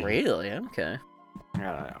Strebellini. Really? Okay. I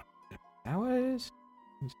don't know. That was...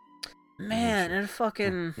 Man, and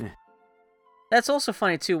fucking... That's also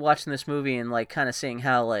funny, too, watching this movie and, kind of seeing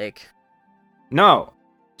how, No.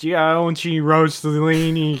 Gianci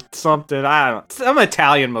Rossellini something. Some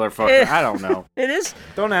Italian motherfucker. I don't know. It is.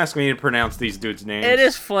 Don't ask me to pronounce these dudes' names. It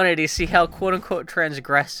is funny to see how quote-unquote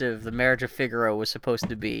transgressive the Marriage of Figaro was supposed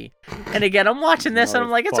to be. And again, I'm watching this and I'm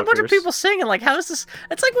like, it's a bunch of people singing. How is this?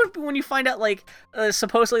 It's like when you find out,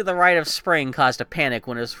 supposedly The Rite of Spring caused a panic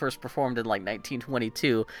when it was first performed in,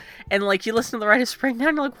 1922. And, you listen to The Rite of Spring now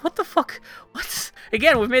and you're like, what the fuck? What?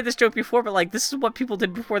 Again, we've made this joke before, but, this is what people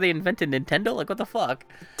did before they invented Nintendo? What the fuck?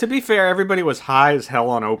 To be fair, everybody was high as hell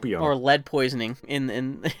on opium. Or lead poisoning in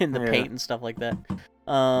the paint and stuff like that.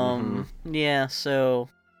 Yeah, so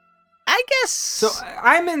I guess. So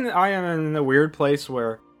I am in a weird place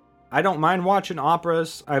where I don't mind watching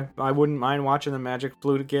operas. I wouldn't mind watching the Magic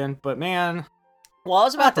Flute again, but man, Well, I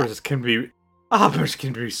was about operas can be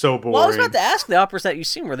so boring. Well, I was about to ask, the operas that you've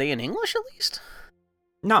seen, were they in English at least?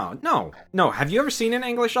 No. Have you ever seen an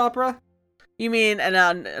English opera? You mean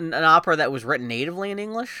an opera that was written natively in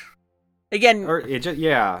English? Again,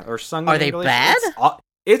 Or sung. Are in they English? bad?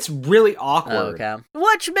 It's really awkward. Oh, okay.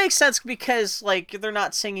 Which makes sense because like they're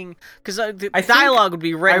not singing because the I think dialogue would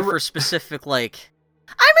be written for specific like.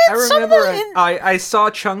 I mean, some of the I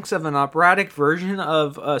saw chunks of an operatic version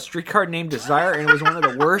of Streetcar Named Desire, and it was one of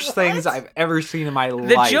the worst things I've ever seen in my life.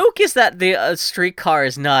 The joke is that the Streetcar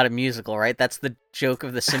is not a musical, right? That's the joke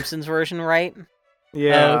of the Simpsons version, right?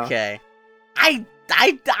 Yeah. Okay.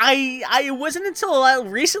 It wasn't until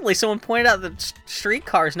recently someone pointed out that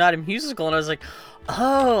Streetcar is not a musical, and I was like,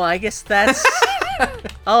 oh, I guess that's.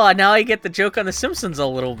 Oh, now I get the joke on the Simpsons a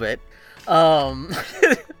little bit.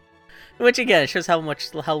 Which again shows how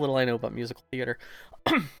little I know about musical theater.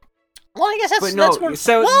 Well, I guess that's one.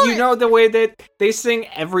 So you know the way that they sing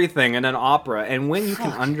everything in an opera, and when you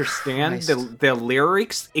can understand the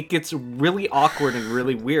lyrics, it gets really awkward and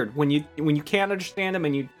really weird. When you can't understand them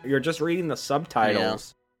and you're just reading the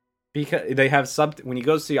subtitles, because they have when you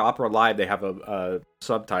go see opera live, they have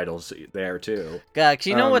subtitles there too. God, because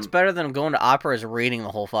you know what's better than going to opera is reading the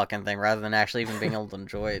whole fucking thing rather than actually even being able to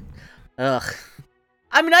enjoy it. Ugh.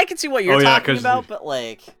 I mean, I can see what you're talking about, but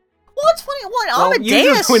like, well, it's funny.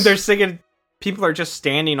 Amadeus. Usually when they're singing, people are just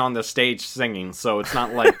standing on the stage singing, so it's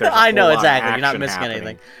not like there's. I know a whole lot of exactly. You're not action missing happening.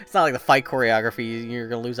 anything. It's not like the fight choreography. You're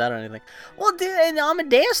gonna lose out on anything. Well, dude, in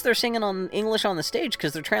Amadeus, they're singing on English on the stage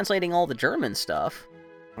because they're translating all the German stuff.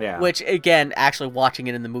 Yeah. Which again, actually watching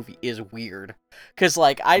it in the movie is weird because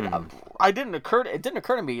like it didn't occur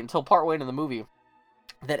to me until partway into the movie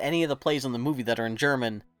that any of the plays in the movie that are in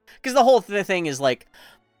German, because the whole thing is like.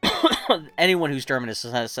 Anyone who's German is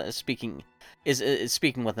speaking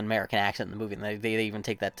with an American accent in the movie, and they even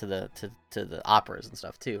take that to the operas and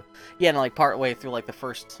stuff too. Yeah, and like part way through like the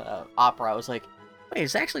first opera, I was like, wait,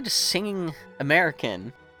 it's actually just singing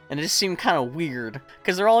American, and it just seemed kind of weird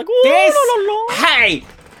because they're all like, hey,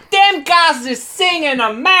 them guys is singing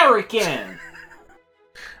American.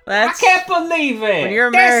 I can't believe it. When you're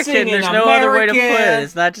American, there's no other way to put it.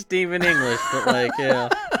 It's not just even English, but like, yeah.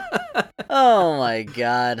 Oh my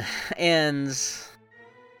god. And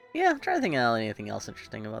yeah, I'm trying to think of anything else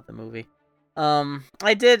interesting about the movie. My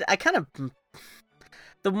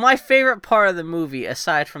favorite part of the movie,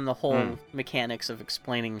 aside from the whole mechanics of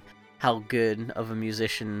explaining how good of a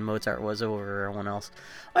musician Mozart was over everyone else,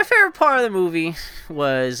 my favorite part of the movie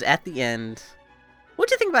was at the end.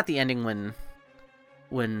 What'd you think about the ending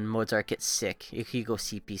when Mozart gets sick? He goes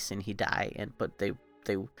seepies and he die, but they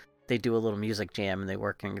do a little music jam and they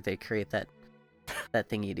create that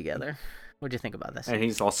thingy together. What'd you think about this? And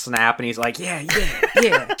he's all snap and he's like, yeah,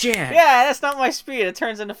 jam. Yeah, that's not my speed. It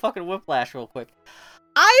turns into fucking Whiplash real quick.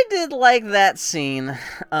 I did like that scene.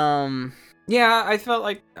 Yeah, I felt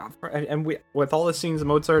like, with all the scenes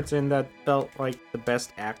Mozart's in, that felt like the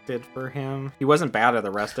best acted for him. He wasn't bad at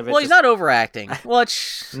the rest of it. Well, he's not overacting.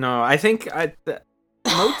 No, I think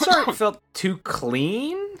Mozart felt too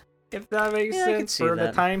clean, if that makes sense, for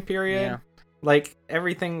the time period. Yeah. Like,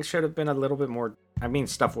 everything should have been a little bit more. I mean,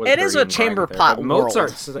 stuff was. It is a chamber pot world.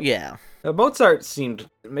 Mozart seemed.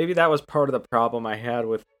 Maybe that was part of the problem I had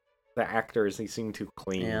with the actors. He seemed too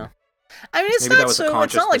clean. Yeah. I mean, it's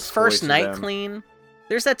not like First Night clean.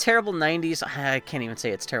 There's that terrible 90s. I can't even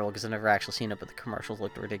say it's terrible because I've never actually seen it, but the commercials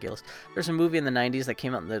looked ridiculous. There's a movie in the 90s that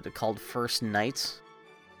came out called First Nights,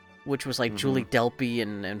 which was like Julie Delpy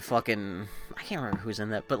and fucking. I can't remember who's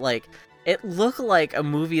in that, but like. It looked like a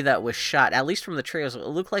movie that was shot, at least from the trailers, it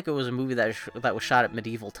looked like it was a movie that was shot at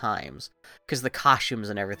medieval times. Because the costumes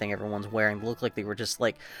and everything everyone's wearing looked like they were just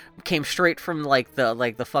like, came straight from like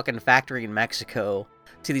the fucking factory in Mexico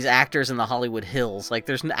to these actors in the Hollywood Hills. Like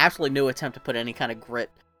there's absolutely no attempt to put any kind of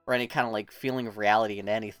grit or any kind of like feeling of reality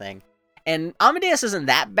into anything. And Amadeus isn't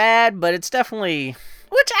that bad, but it's definitely...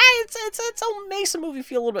 It makes the movie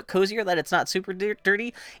feel a little bit cozier that it's not super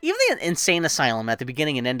dirty. Even the insane asylum at the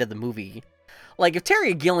beginning and end of the movie. Like, if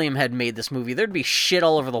Terry Gilliam had made this movie, there'd be shit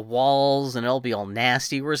all over the walls, and it'll be all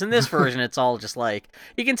nasty. Whereas in this version, it's all just like...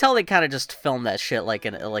 You can tell they kind of just filmed that shit like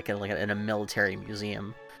in a military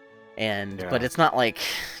museum. But it's not like...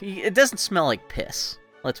 It doesn't smell like piss.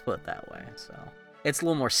 Let's put it that way, so... It's a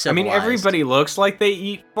little more civilized. I mean, everybody looks like they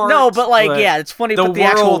eat farts. No, but yeah, it's funny. The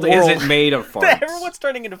world isn't made of farts. Everyone's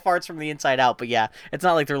turning into farts from the inside out, but yeah, it's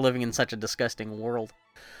not like they're living in such a disgusting world.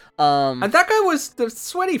 And that guy the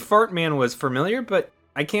sweaty fart man was familiar, but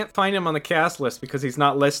I can't find him on the cast list because he's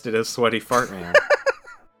not listed as Sweaty Fart Man.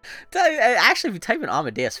 Actually, if you type in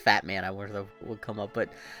Amadeus Fat Man, I wonder that would come up. But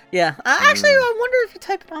yeah, actually, I wonder if you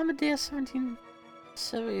type in Amadeus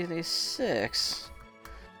 1776.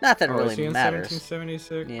 Not that it really is he in matters.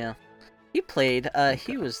 1776? Yeah. He played,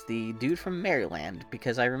 he was the dude from Maryland,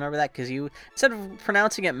 because I remember that, because instead of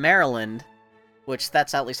pronouncing it Maryland, which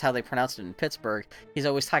that's at least how they pronounced it in Pittsburgh, he's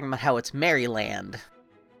always talking about how it's Maryland.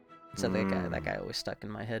 So that guy always stuck in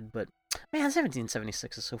my head, but man,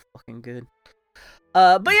 1776 is so fucking good.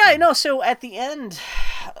 But yeah, no, so at the end,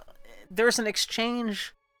 there's an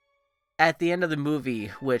exchange at the end of the movie,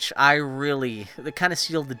 which that kind of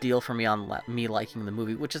sealed the deal for me on me liking the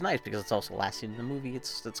movie, which is nice because it's also the last scene of the movie.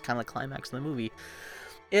 It's kind of the climax of the movie.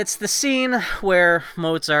 It's the scene where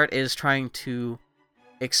Mozart is trying to,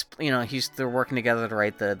 they're working together to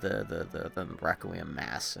write the Requiem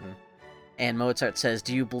Mass, and Mozart says,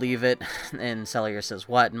 "Do you believe it?" And Salieri says,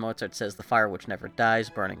 "What?" And Mozart says, "The fire which never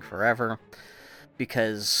dies, burning forever,"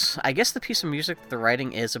 because I guess the piece of music that they're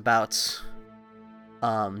writing is about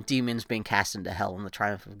demons being cast into hell and the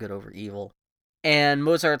triumph of good over evil. And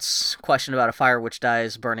Mozart's question about a fire which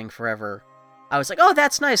dies burning forever, I was like, oh,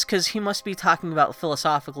 that's nice, because he must be talking about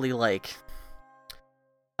philosophically, like,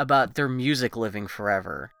 about their music living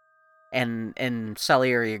forever. And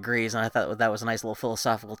Salieri agrees, and I thought that was a nice little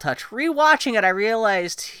philosophical touch. Rewatching it, I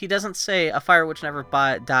realized he doesn't say a fire which never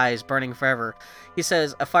dies burning forever. He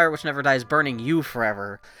says a fire which never dies burning you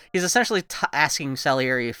forever. He's essentially asking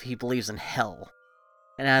Salieri if he believes in hell.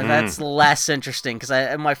 And that's less interesting,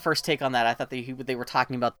 because my first take on that, I thought they were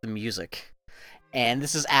talking about the music. And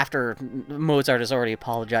this is after Mozart has already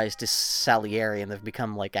apologized to Salieri, and they've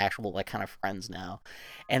become like actual like kind of friends now.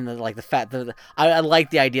 And the fact that I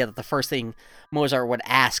like the idea that the first thing Mozart would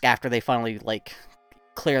ask after they finally like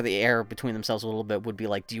clear the air between themselves a little bit would be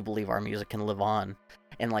like, "Do you believe our music can live on?"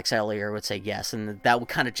 And like Salieri would say yes, and that would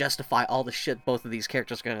kind of justify all the shit both of these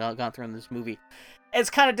characters have gone through in this movie. It's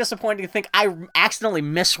kind of disappointing to think I accidentally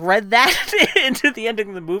misread that into the ending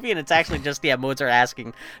of the movie, and it's actually just, Mozart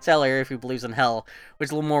asking Salieri if he believes in hell, which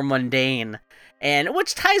is a little more mundane, and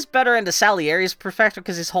which ties better into Salieri's perspective,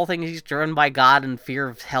 because his whole thing is he's driven by God and fear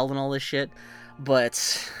of hell and all this shit, but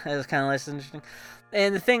it's kind of less interesting.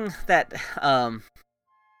 And the thing that,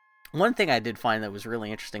 one thing I did find that was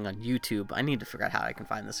really interesting on YouTube, I need to figure out how I can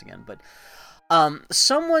find this again, but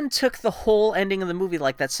someone took the whole ending of the movie,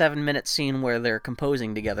 like that 7-minute scene where they're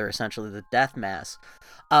composing together, essentially, the death mass.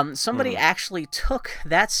 Somebody actually took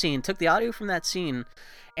that scene, took the audio from that scene,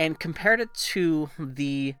 and compared it to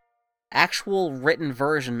the actual written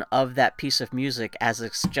version of that piece of music as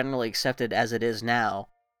it's generally accepted as it is now,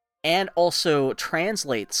 and also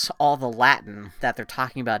translates all the Latin that they're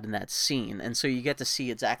talking about in that scene. And so you get to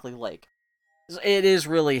see exactly like, it is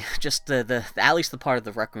really just the at least the part of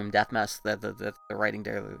the Requiem Death Mass that they're writing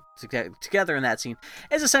together in that scene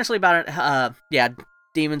is essentially about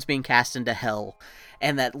demons being cast into hell,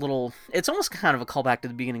 and that little, it's almost kind of a callback to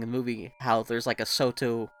the beginning of the movie, how there's like a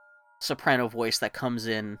soprano voice that comes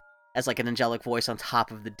in as like an angelic voice on top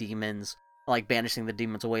of the demons, like banishing the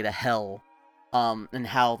demons away to hell, and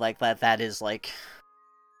how like that is like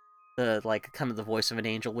the like kind of the voice of an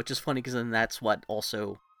angel, which is funny because then that's what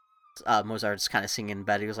also Mozart's kind of singing in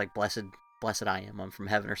bed. He was like, blessed I am, I'm from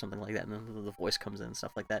heaven, or something like that, and then the voice comes in and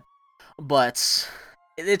stuff like that. But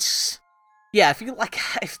it's, if you like,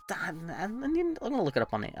 I'm gonna look it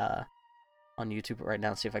up on YouTube right now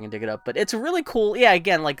and see if I can dig it up. But it's really cool. Yeah,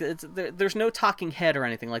 again, like there's no talking head or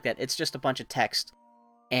anything like that. It's just a bunch of text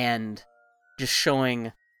and just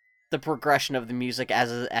showing the progression of the music as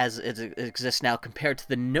it exists now compared to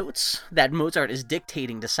the notes that Mozart is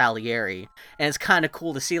dictating to Salieri. And it's kind of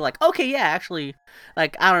cool to see, like, okay, yeah, actually,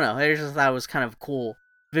 like, I don't know, I just thought it was kind of a cool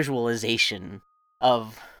visualization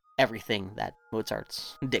of everything that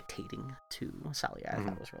Mozart's dictating to Salieri. I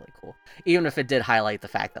thought it was really cool. Even if it did highlight the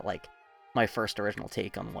fact that, like, my first original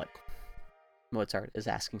take on what Mozart is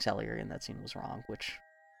asking Salieri in that scene was wrong, which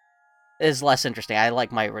is less interesting. I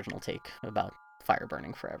like my original take about fire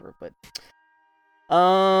burning forever, but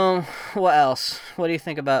what else? What do you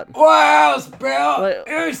think about what else, Bill?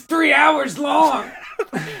 It was 3 hours long.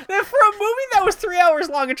 For a movie that was 3 hours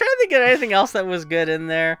long, I'm trying to think of anything else that was good in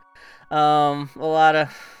there. A lot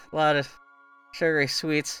of sugary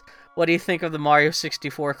sweets. What do you think of the Mario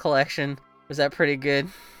 64 collection? Was that pretty good?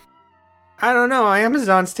 I don't know.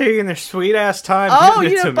 Amazon's taking their sweet ass time. Oh, you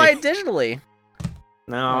didn't buy it digitally?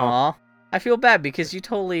 No. Aw, I feel bad because you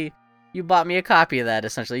bought me a copy of that,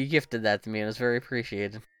 essentially. You gifted that to me, and it was very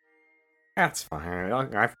appreciated. That's fine.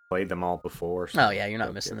 I've played them all before. So oh, yeah, you're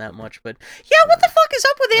not missing that much, but yeah, what the fuck is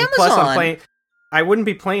up with Amazon? Plus, I'm playing... I wouldn't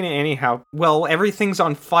be playing it anyhow. Well, everything's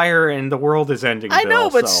on fire and the world is ending. I know,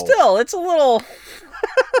 Bill, but so. still, it's a little.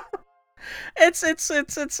 It's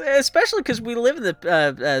especially because we live in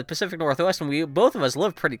the Pacific Northwest, and both of us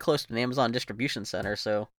live pretty close to an Amazon distribution center.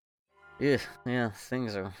 So, yeah,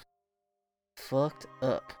 things are fucked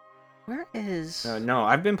up. Where is? No,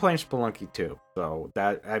 I've been playing Spelunky 2, so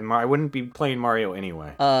that I wouldn't be playing Mario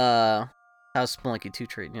anyway. How's Spelunky 2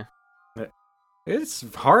 treating you? It's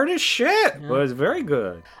hard as shit, but it's very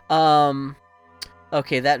good.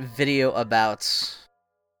 Okay, that video about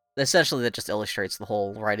essentially that just illustrates the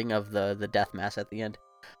whole writing of the death mass at the end.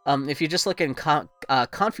 If you just look in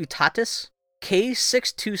Confutatus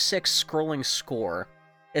K626 scrolling score,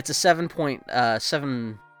 it's a 7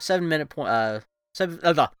 minute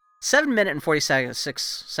and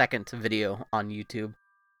 46 video on YouTube.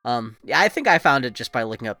 I think I found it just by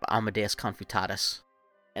looking up Amadeus Confutatus,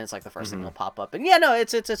 and it's like the first thing that'll pop up. And yeah, no,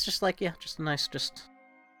 it's just like just a nice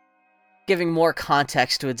giving more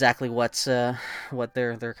context to exactly what they're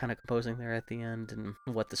kind of composing there at the end, and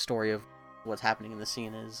what the story of what's happening in the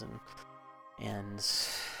scene is, and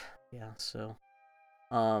yeah, so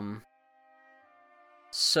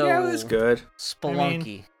yeah, it was good.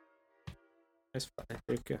 Spelunky. It's fun.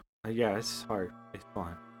 Yeah, it's hard. It's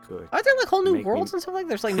fun. Good. Are there like whole new worlds and stuff like?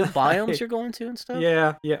 There's like new biomes you're going to and stuff.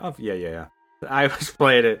 Yeah. I was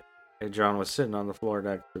playing it, and John was sitting on the floor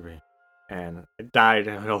next to me, and it died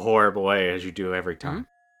in a horrible way, as you do every time.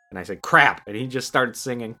 And I said, crap! And he just started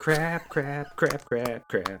singing, crap, crap, crap, crap,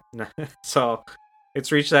 crap. So,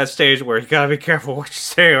 it's reached that stage where you gotta be careful what you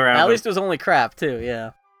say around him. At least it was only crap, too,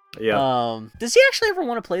 yeah. Yeah. Does he actually ever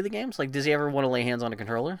want to play the games? Like, does he ever want to lay hands on a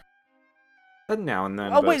controller? Now and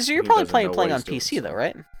then. Oh, wait, so you're probably playing on PC, though,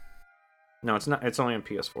 right? No, it's not. It's only on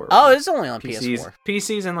PS4. Oh, it's only on PS4.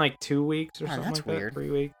 PC's in like 2 weeks or something that's like weird. that. 3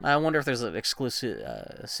 weeks. I wonder if there's an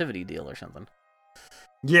exclusivity deal or something.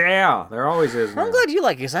 Yeah, there always is. I'm glad you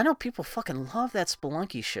like it, because I know people fucking love that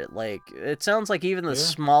Spelunky shit. Like, it sounds like even the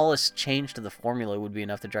smallest change to the formula would be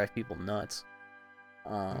enough to drive people nuts.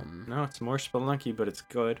 No, it's more Spelunky, but it's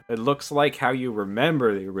good. It looks like how you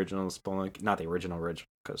remember the original Spelunky. Not the original,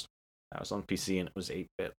 because that was on PC and it was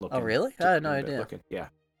 8-bit looking. Oh, really? I had no idea. Looking. Yeah.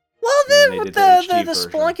 Well, then, with the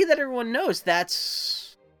Spelunky that everyone knows,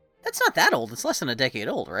 that's not that old. It's less than a decade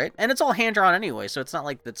old, right? And it's all hand-drawn anyway, so it's not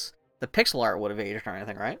like the pixel art would have aged or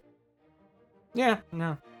anything, right? Yeah,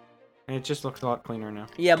 no. It just looks a lot cleaner now.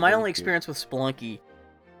 Yeah, my only experience with Spelunky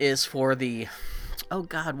is for the... Oh,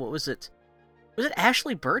 God, what was it? Was it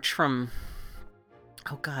Ashley Birch from...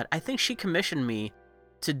 Oh, God, I think she commissioned me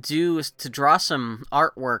to draw some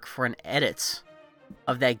artwork for an edit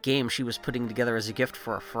of that game she was putting together as a gift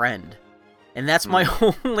for a friend. And that's my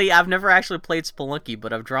only... I've never actually played Spelunky,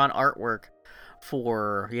 but I've drawn artwork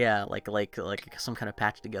for, like some kind of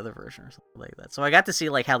patched together version or something like that. So I got to see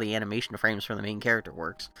like how the animation frames for the main character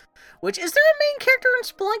works. Which, is there a main character in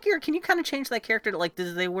Spelunky, or can you kind of change that character to, like,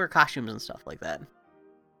 do they wear costumes and stuff like that?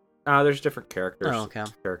 There's different characters. Oh, okay.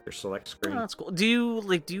 Character select screen. Oh, that's cool. Do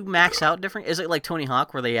you max out different? Is it like Tony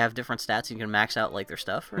Hawk where they have different stats and you can max out like their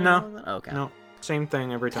stuff? Or No. Oh, okay. No. Same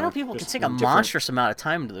thing every time. I know people can take a monstrous amount of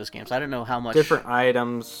time into those games. I don't know how much. Different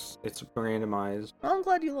items. It's randomized. Well, I'm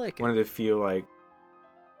glad you like it. One of the few, like,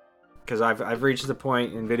 because I've reached the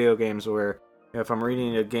point in video games where if I'm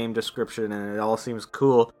reading a game description and it all seems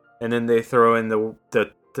cool, and then they throw in the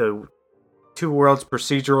two worlds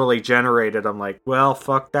procedurally generated, I'm like, well,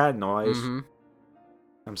 fuck that noise. Mm-hmm.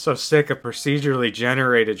 I'm so sick of procedurally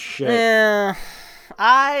generated shit. Yeah.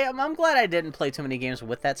 I'm glad I didn't play too many games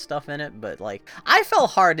with that stuff in it, but like I fell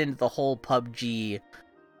hard into the whole PUBG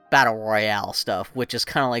Battle Royale stuff, which is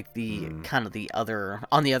kind of like the other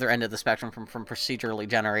on the other end of the spectrum from procedurally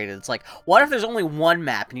generated. It's like, what if there's only one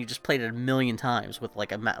map and you just played it a million times with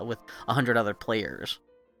like with 100 other players?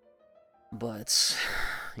 But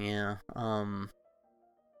yeah,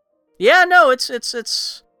 yeah, no, it's.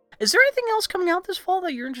 Is there anything else coming out this fall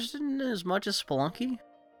that you're interested in as much as Spelunky?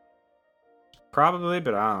 Probably,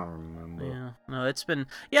 but I don't remember. Yeah, no, it's been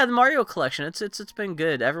the Mario collection. It's been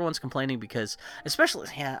good. Everyone's complaining because, especially,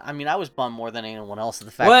 I mean, I was bummed more than anyone else at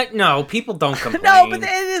the fact. What? No, people don't complain. No, but it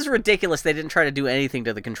is ridiculous. They didn't try to do anything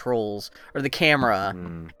to the controls or the camera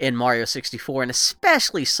in Mario 64, and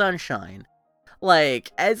especially Sunshine.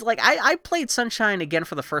 I played Sunshine again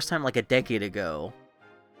for the first time like a decade ago.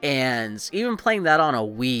 And even playing that on a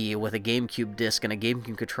Wii with a GameCube disc and a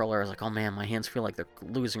GameCube controller, I was like, oh man, my hands feel like they're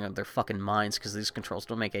losing their fucking minds because these controls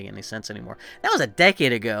don't make any sense anymore. That was a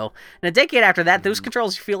decade ago. And a decade after that, those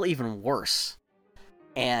controls feel even worse.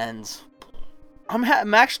 And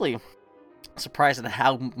I'm actually surprised at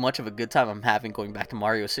how much of a good time I'm having going back to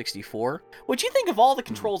Mario 64. What you think of all the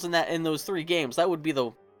controls in those 3 games? That would be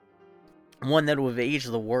the one that would have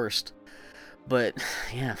aged the worst. But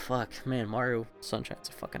yeah, fuck, man, Mario Sunshine's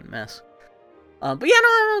a fucking mess. But yeah,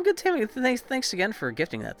 no, good Tammy. Thanks again for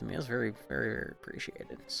gifting that to me. It was very, very, very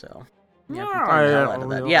appreciated. So yeah, I'm playing the hell out of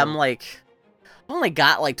that. Yeah, I'm like, I've only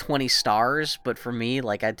got like 20 stars, but for me,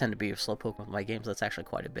 like, I tend to be a slowpoke with my games. That's actually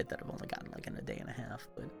quite a bit that I've only gotten like in a day and a half.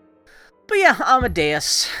 But yeah,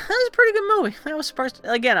 Amadeus. That was a pretty good movie. I was surprised.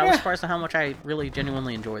 Again, I was surprised at how much I really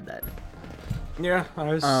genuinely enjoyed that. Yeah,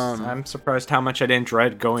 I'm surprised how much I didn't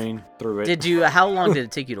dread going through it. How long did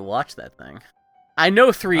it take you to watch that thing? I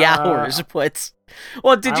know 3 hours, but...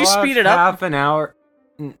 Well, did you speed it up? Half an hour.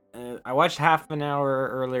 I watched half an hour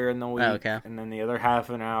earlier in the week, and then the other half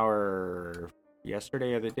an hour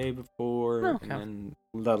yesterday or the day before, and then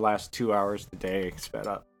the last 2 hours today sped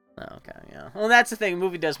up. Okay, yeah. Well, that's the thing. The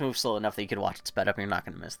movie does move slow enough that you could watch it sped up and you're not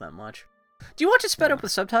going to miss that much. Do you watch it sped up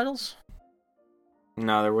with subtitles?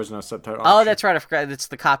 No, there was no subtitle. Oh, that's right. I forgot. It's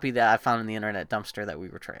the copy that I found in the internet dumpster that we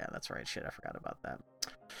were trying. Yeah, that's right. Shit, I forgot about that.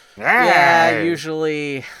 Yeah,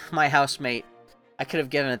 usually my housemate, I could have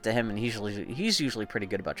given it to him, and he's usually pretty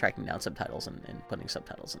good about tracking down subtitles and putting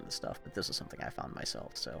subtitles into stuff, but this is something I found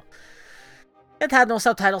myself, so... It had no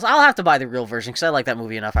subtitles. I'll have to buy the real version, because I like that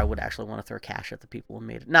movie enough I would actually want to throw cash at the people who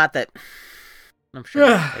made it. Not that... I'm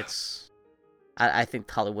sure it's... I think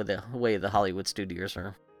Hollywood, the way the Hollywood studios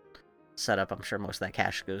are set up, I'm sure most of that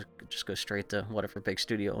cash just goes straight to whatever big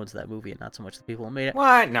studio owns that movie, and not so much the people who made it.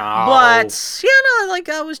 What? No. But, yeah, no, like,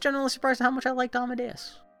 I was genuinely surprised at how much I liked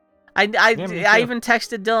Amadeus. I even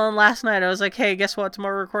texted Dylan last night. I was like, hey, guess what?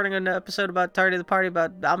 Tomorrow we're recording an episode about Tardy the Party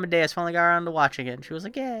about Amadeus. Finally got around to watching it. And she was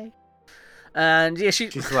like, yay. And yeah,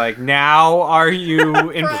 she's like, now are you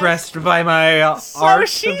impressed by my art? So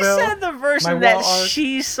she said the version that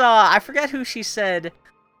she saw. I forget who she said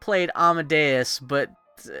played Amadeus, but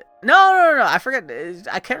no. I forget.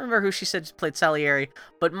 I can't remember who she said played Salieri,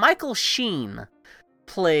 but Michael Sheen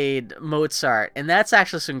played Mozart, and that's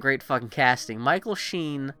actually some great fucking casting. Michael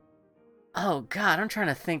Sheen. Oh God, I'm trying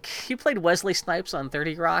to think. He played Wesley Snipes on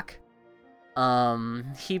 30 Rock.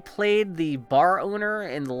 He played the bar owner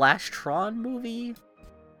in the last Tron movie.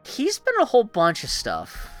 He's been in a whole bunch of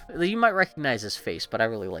stuff. You might recognize his face, but I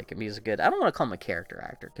really like him. He's a good... I don't want to call him a character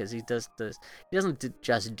actor, because he doesn't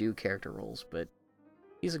just do character roles, but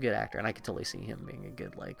he's a good actor, and I could totally see him being a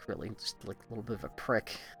good, like, really just like a little bit of a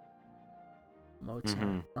prick.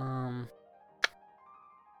 Mozart.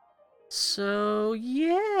 So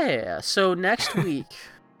yeah. So next week.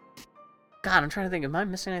 God, I'm trying to think. Am I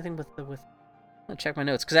missing anything with? I'm gonna check my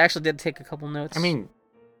notes because I actually did take a couple notes. I mean,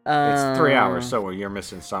 it's 3 hours, so you're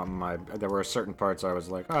missing something. There were certain parts I was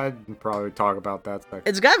like, I'd probably talk about that section.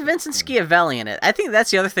 It's got Vincent Schiavelli in it. I think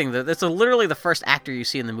that's the other thing. That's literally the first actor you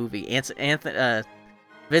see in the movie. Vincent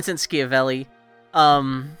Schiavelli.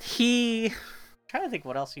 I'm trying to think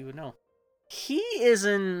what else you would know. He is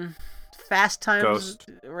in Fast Times Ghost.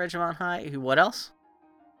 Ridgemont High. What else?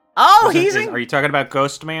 Oh, he's in... Are you talking about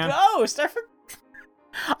Ghost Man? Ghost! I forgot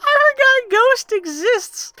Ghost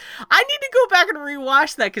exists. I need to go back and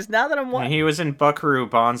rewatch that, because now that I'm watching... He was in Buckaroo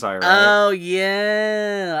Banzai, right? Oh,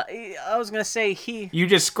 yeah. I was going to say he... You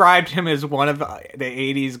described him as one of the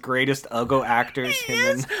 80s greatest Ugo actors. He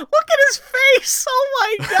is! Look at his face!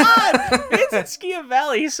 Oh my god! Vincent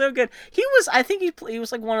Schiavelli, he's so good. I think he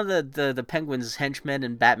was like one of the Penguin's henchmen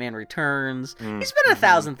in Batman Returns. He's been in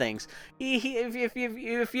 1,000 things. If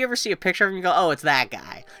you ever see a picture of him, you go, oh, it's that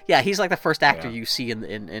guy. Yeah, he's like the first actor you see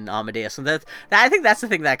in Amadeus. And I think that's the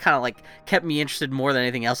thing that kind of like kept me interested more than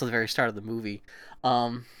anything else at the very start of the movie.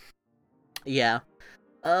 Yeah.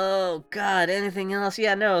 Oh god, anything else?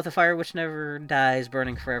 Yeah, no, the fire which never dies,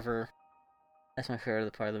 burning forever. That's my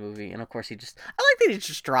favorite part of the movie. And of course I like that he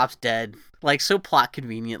just drops dead. Like, so plot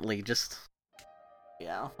conveniently, just...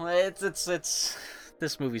 Yeah, it's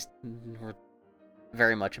this movie's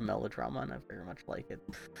very much a melodrama, and I very much like it.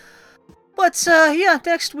 But, yeah,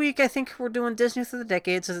 next week I think we're doing Disney Through the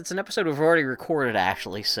Decades. It's an episode we've already recorded,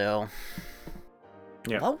 actually, so...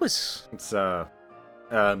 Yeah. What was... It's,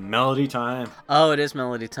 Melody Time. Oh, it is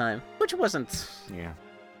Melody Time. Which wasn't... Yeah.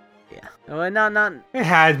 Yeah. Well, not... It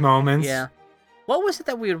had moments. Yeah. What was it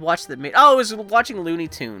that we had watched that made... Oh, it was watching Looney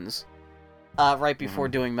Tunes. Right before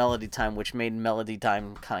doing Melody Time, which made Melody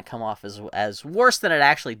Time kind of come off as worse than it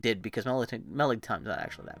actually did, because Melody Time's not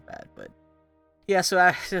actually that bad, but... Yeah,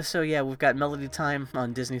 so yeah, we've got Melody Time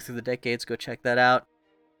on Disney Through the Decades. Go check that out.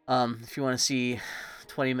 If you want to see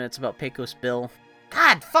 20 minutes about Pecos Bill.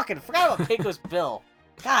 God, fucking forgot about Pecos Bill.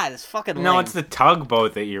 God, it's fucking lame. No, it's the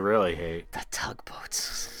tugboat that you really hate. The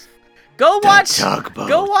tugboats. Go watch tugboat.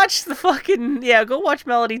 Go watch the fucking go watch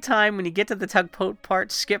Melody Time. When you get to the tugboat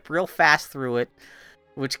part, skip real fast through it,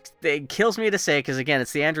 which it kills me to say because again,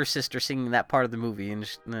 it's the Andrews sister singing that part of the movie, and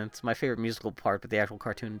it's my favorite musical part. But the actual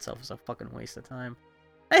cartoon itself is a fucking waste of time.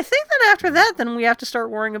 I think that after that, then we have to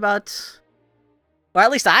start worrying about. Well,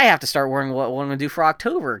 at least I have to start worrying what I'm gonna do for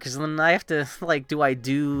October, because then I have to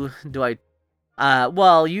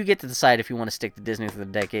well, you get to decide if you want to stick to Disney through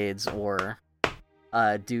the decades or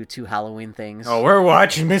do 2 Halloween things. Oh, we're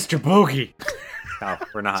watching Mr. Bogey. No,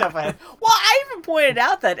 we're not. Jump ahead. Well, I even pointed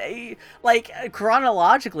out that,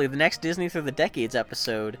 chronologically, the next Disney Through the Decades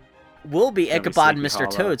episode will be Ichabod and Mr.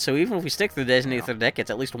 Toad. So even if we stick through Disney Through the Decades,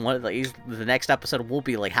 at least the next episode will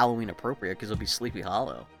be like Halloween appropriate because it'll be Sleepy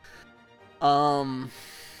Hollow.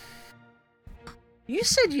 You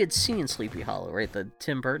said you had seen Sleepy Hollow, right? The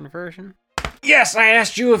Tim Burton version? Yes, I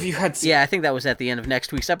asked you if you had seen. Yeah, I think that was at the end of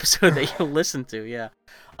next week's episode that you'll listen to, yeah.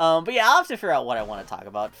 But yeah, I'll have to figure out what I want to talk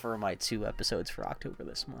about for my 2 episodes for October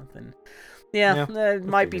this month. And it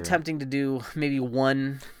might be tempting to do maybe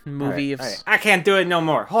 1 movie. All right. I can't do it no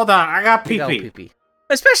more. Hold on, I got pee-pee.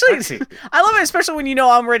 Especially, I love it, especially when you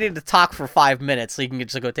know I'm ready to talk for 5 minutes, so you can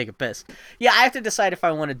just go take a piss. Yeah, I have to decide if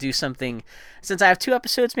I want to do something. Since I have 2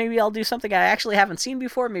 episodes, maybe I'll do something I actually haven't seen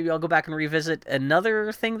before. Maybe I'll go back and revisit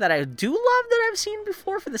another thing that I do love that I've seen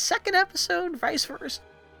before for the 2nd episode, vice versa.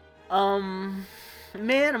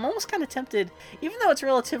 Man, I'm almost kind of tempted, even though it's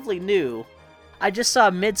relatively new. I just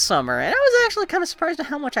saw Midsommar, and I was actually kind of surprised at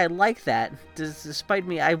how much I like that. Despite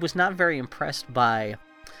me, I was not very impressed by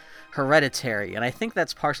Hereditary, and I think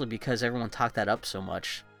that's partially because everyone talked that up so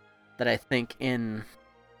much that I think it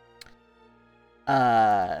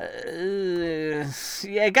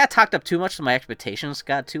got talked up too much, so my expectations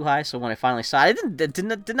got too high. So when I finally saw it, I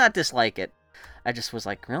did not dislike it. I just was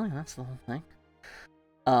like, really, that's the whole thing.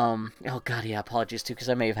 Oh god, yeah. Apologies too, because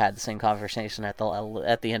I may have had the same conversation at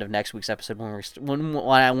the end of next week's episode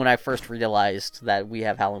when I first realized that we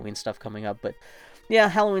have Halloween stuff coming up, but. Yeah,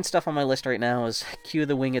 Halloween stuff on my list right now is Q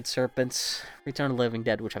the Winged Serpents, Return of the Living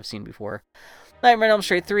Dead, which I've seen before, Nightmare on Elm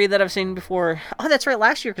Street 3 that I've seen before. Oh, that's right,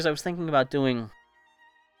 last year, because I was thinking about doing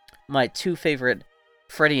my 2 favorite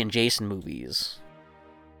Freddy and Jason movies,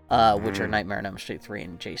 which are Nightmare on Elm Street 3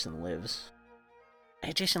 and Jason Lives.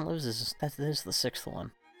 Hey, Jason Lives is the 6th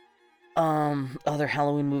one. Other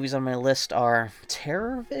Halloween movies on my list are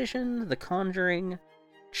Terror Vision, The Conjuring,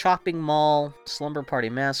 Chopping Mall, Slumber Party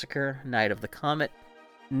Massacre, Night of the Comet,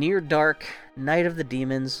 Near Dark, Night of the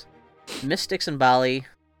Demons, Mystics in Bali,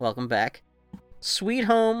 welcome back, Sweet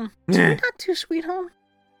Home, did we not do Sweet Home?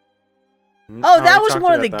 Oh, that was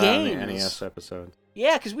one of the games. On the NES episode.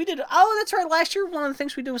 Yeah, because we did, that's right, last year one of the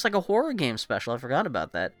things we did was like a horror game special, I forgot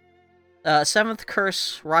about that. Seventh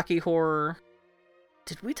Curse, Rocky Horror,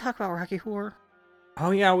 did we talk about Rocky Horror?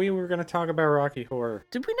 Oh yeah, we were gonna talk about Rocky Horror.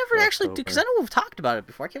 Did we never actually do? Because I know we've talked about it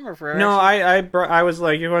before. I can't remember. No, I was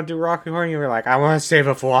like, you want to do Rocky Horror? And you were like, I want to save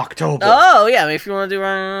it for October. Oh yeah, if you want to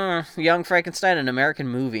do Young Frankenstein, an American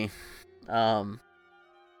movie. American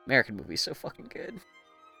movie's so fucking good.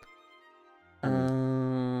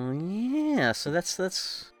 Yeah. So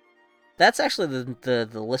that's actually the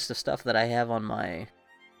list of stuff that I have on my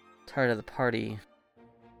Tart of the Party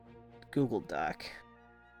Google Doc.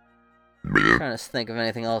 I'm trying to think of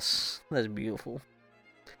anything else that's beautiful.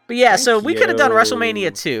 But yeah, so we could have done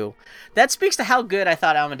WrestleMania 2. That speaks to how good I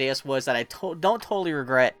thought Amadeus was that I don't totally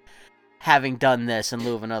regret having done this in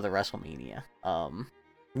lieu of another WrestleMania.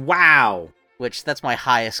 Wow. Which, that's my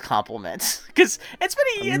highest compliment. Because it's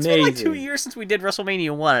been like 2 years since we did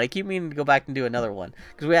WrestleMania 1, and I keep meaning to go back and do another one.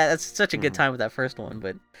 Because that's such a good time with that first one,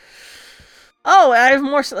 but... Oh, I have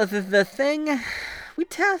more... The Thing... We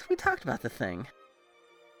talked about The Thing.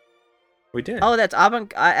 We did. Oh, that's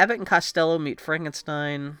Abbott and Costello meet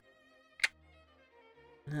Frankenstein.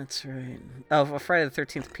 That's right. Oh, a Friday the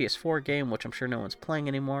 13th PS4 game, which I'm sure no one's playing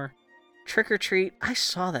anymore. Trick or Treat. I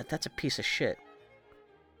saw that. That's a piece of shit.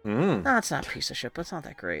 No, it's not a piece of shit, but it's not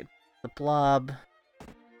that great. The Blob.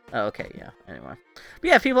 Oh, okay, yeah. Anyway. But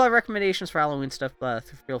yeah, if people have recommendations for Halloween stuff,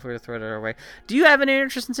 feel free to throw it our way. Do you have any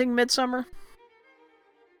interest in seeing Midsommar?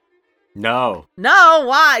 No. No,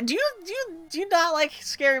 why? Do you not like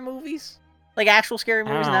scary movies? Like actual scary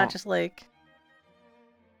movies, not just like...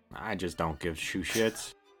 I just don't give two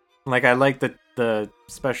shits. Like, I like the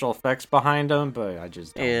special effects behind them, but I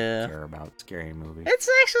just don't care about scary movies. It's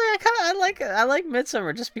actually, I like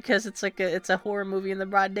Midsommar just because it's like it's a horror movie in the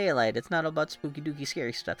broad daylight. It's not about spooky dooky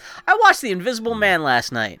scary stuff. I watched The Invisible Man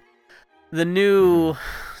last night. The new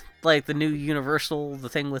Universal, the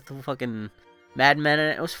thing with the fucking Mad Men in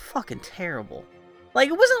it. It was fucking terrible. Like,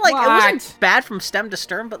 it wasn't bad from stem to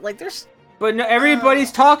stern, but like there's But no,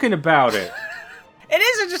 everybody's talking about it. It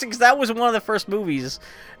is interesting because that was one of the first movies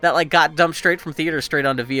that like got dumped straight from theater straight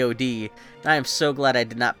onto VOD. And I am so glad I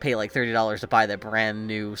did not pay like $30 to buy that brand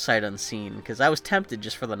new sight unseen, because I was tempted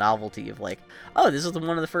just for the novelty of like, oh, this is one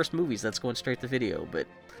of the first movies that's going straight to video. But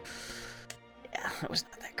yeah, it was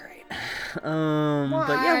not that great. But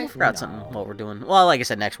yeah, we'll figure out something what we're doing. Well, like I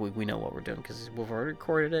said, next week we know what we're doing because we've already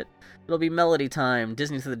recorded it. It'll be Melody Time,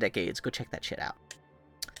 Disney Through the Decades. Go check that shit out.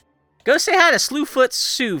 Go say hi to Slewfoot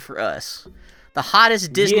Sue for us. The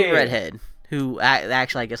hottest Disney redhead, who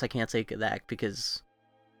actually I guess I can't say that because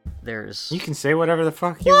there's... You can say whatever the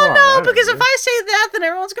fuck you Well, want. no, because if I say that, then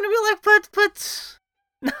everyone's going to be like, but...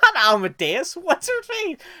 Not Amadeus. What's her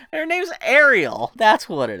face? Her name's Ariel. That's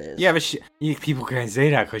what it is. Yeah, but people can't say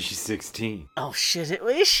that because she's 16. Oh, shit.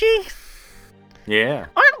 Is she? Yeah.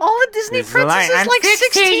 Aren't all the Disney princesses like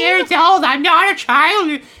 16 years old. I'm not a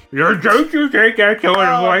child. Don't you take that tone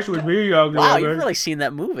of voice with me, young Wow, woman. you've really seen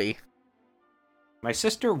that movie. My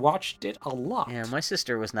sister watched it a lot. Yeah, my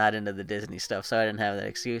sister was not into the Disney stuff, so I didn't have that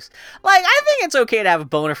excuse. Like, I think it's okay to have a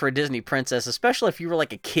boner for a Disney princess, especially if you were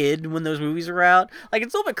like a kid when those movies were out. Like,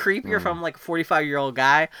 it's a little bit creepier if I'm like a 45-year-old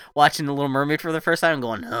guy watching The Little Mermaid for the first time and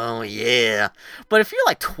going, oh yeah. But if you're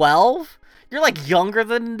like 12, you're like younger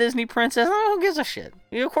than Disney princess, who gives a shit?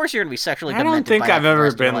 Of course you're gonna be sexually demented. I don't think by I've the ever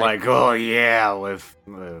rest of your been life. like, oh yeah, with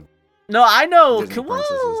No, I know. Disney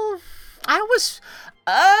Well, I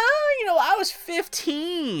was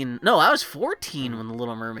 15. No, I was 14 when The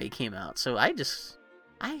Little Mermaid came out. So I'm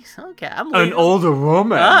an older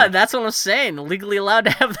woman. That's what I'm saying. Legally allowed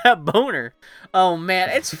to have that boner. Oh man,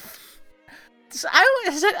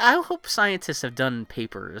 I hope scientists have done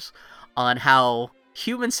papers on how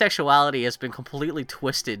human sexuality has been completely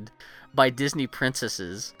twisted by Disney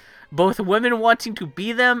princesses. Both women wanting to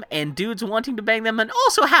be them and dudes wanting to bang them, and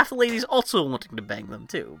also half the ladies also wanting to bang them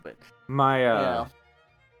too. But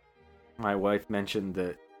my wife mentioned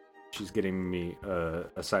that she's getting me,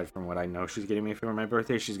 aside from what I know she's getting me for my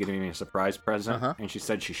birthday, she's getting me a surprise present. And she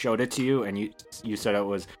said she showed it to you, and you said it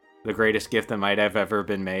was the greatest gift that might have ever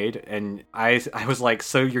been made. And I was like,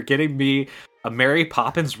 so you're getting me a Mary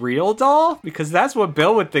Poppins real doll? Because that's what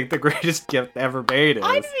Bill would think the greatest gift ever made is.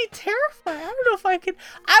 I'd be terrified. I don't know if I could.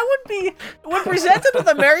 When presented with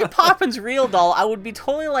a Mary Poppins real doll, I would be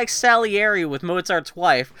totally like Salieri with Mozart's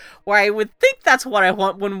wife, where I would think that's what I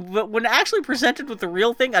want. When actually presented with the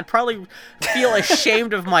real thing, I'd probably feel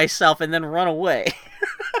ashamed of myself and then run away.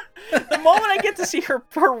 The moment I get to see her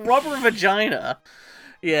rubber vagina.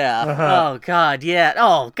 Yeah. Oh, God, yeah.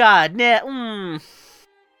 Oh, God, yeah.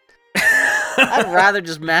 I'd rather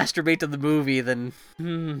just masturbate to the movie than...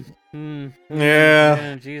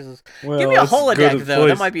 Yeah. Jesus. Well, Give me a it's holodeck, good though. That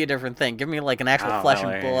place. might be a different thing. Give me, like, an actual Oh, flesh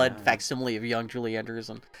well, and yeah. blood facsimile of young Julie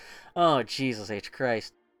Anderson. Oh, Jesus H.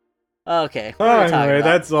 Christ. Okay, what are we talking Anyway,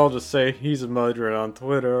 about? that's all to say. He's a mudgeon on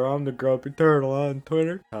Twitter. I'm the Grumpy Turtle on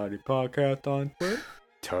Twitter. Tardy Podcast on Twitter.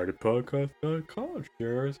 TardyPodcast.com.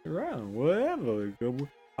 Share us around. Whatever.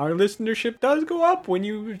 Our listenership does go up when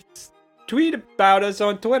you tweet about us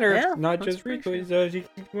on Twitter. Yeah, not that's just pretty retweets. So you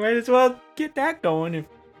might as well get that going if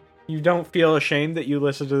you don't feel ashamed that you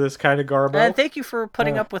listen to this kind of garbo. And thank you for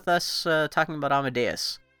putting up with us talking about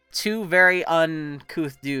Amadeus. Two very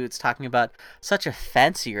uncouth dudes talking about such a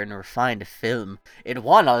fancier and refined film. It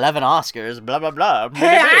won 11 Oscars, blah, blah, blah.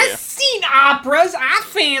 Hey, I've seen operas. I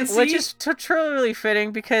fancy. Which is truly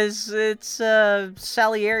fitting because it's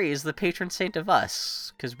Salieri is the patron saint of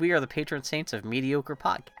us. Because we are the patron saints of mediocre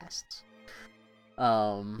podcasts.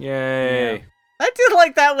 Yay. Yeah. I did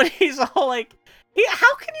like that when he's all like,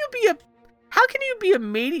 how can you be a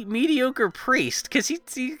mediocre priest? Because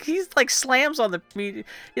he's like slams on the...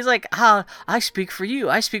 He's like, I speak for you.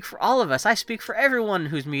 I speak for all of us. I speak for everyone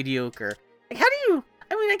who's mediocre. Like, how do you...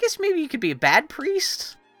 I mean, I guess maybe you could be a bad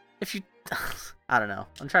priest if you... I don't know.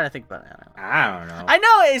 I'm trying to think about it. I don't know. I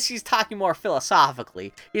know he's talking more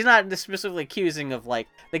philosophically. He's not specifically accusing of, like,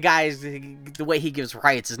 the guy's... The way he gives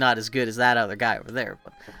rights is not as good as that other guy over there.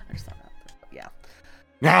 But I just thought that. But yeah.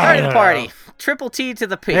 Party the party. Triple T to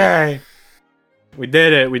the P. Yay. We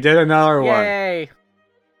did it. We did another one. Yay.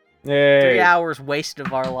 Yay. 3 hours wasted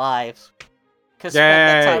of our lives. Because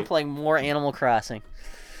spent that time playing more Animal Crossing.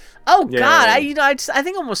 Oh, Yay. God. I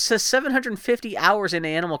think almost 750 hours into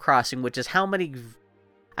Animal Crossing, which is how many...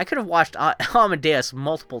 I could have watched Amadeus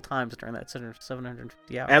multiple times during that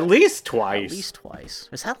 750 hours. At least twice. At least twice.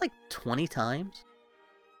 Is that like 20 times?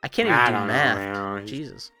 I can't even do math.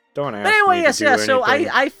 Jesus. Don't ask But anyway, me yes, to do yeah. So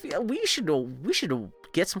anything. I feel we should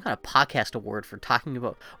get some kind of podcast award for talking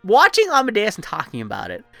about watching Amadeus and talking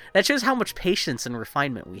about it. That shows how much patience and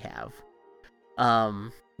refinement we have.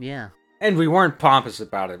 Yeah. And we weren't pompous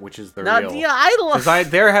about it, which is the real. Yeah, I love.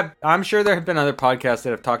 I'm sure there have been other podcasts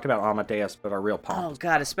that have talked about Amadeus, but are real pompous. Oh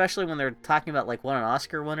God, especially when they're talking about like what an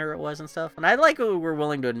Oscar winner it was and stuff. And I like we're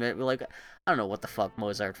willing to admit I don't know what the fuck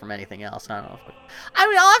Mozart from anything else. I don't know. I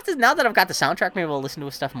mean, I'll have to now that I've got the soundtrack, maybe I'll listen to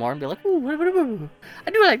his stuff more and be like, ooh, I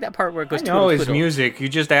do like that part where it goes. I know his music. You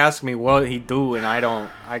just ask me what he do, and I don't.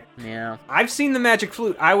 Yeah. I've seen the Magic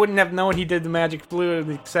Flute. I wouldn't have known he did the Magic Flute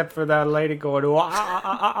except for that lady going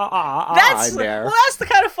that's the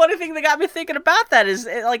kind of funny thing that got me thinking about that is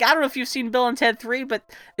like I don't know if you've seen Bill and Ted 3, but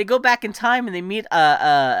they go back in time and they meet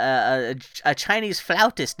a Chinese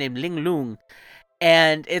flautist named Ling Lung.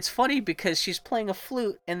 And it's funny because she's playing a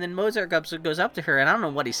flute, and then Mozart goes up to her, and I don't know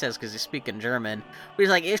what he says because he's speaking German. But he's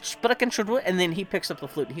like, and then he picks up the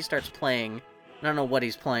flute and he starts playing. I don't know what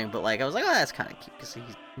he's playing, but like I was like, oh, that's kind of cute because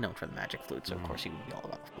he's known for the Magic Flute, so of course he would be all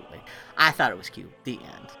about the flute. Like, I thought it was cute. The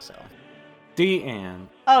end. So. The end.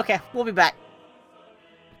 Okay, we'll be back.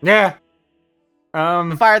 Yeah.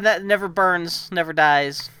 The fire that never burns, never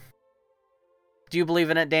dies. Do you believe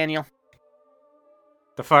in it, Daniel?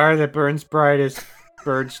 The fire that burns brightest,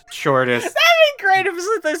 burns shortest. That'd be great if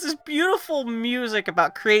there's this beautiful music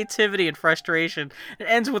about creativity and frustration. It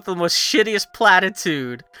ends with the most shittiest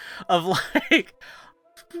platitude of like,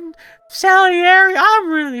 Salieri, I'm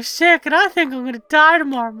really sick and I think I'm gonna die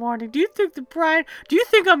tomorrow morning. Do you think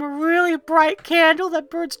I'm a really bright candle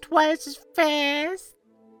that burns twice as fast?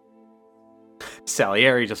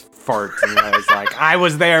 Salieri just farts and I was like, I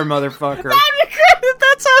was there, motherfucker. That'd be great.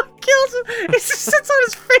 That's how he kills him. He just sits on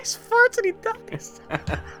his face, farts, and he dies.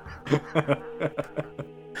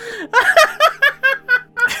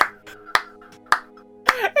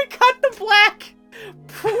 He cut the black.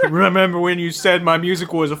 Remember when you said my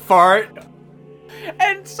music was a fart?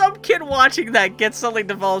 And some kid watching that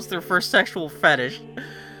develops their first sexual fetish.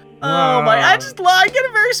 Oh my, I get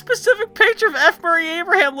a very specific picture of F. Murray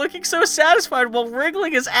Abraham looking so satisfied while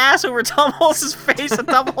wriggling his ass over Tom Hulse's face and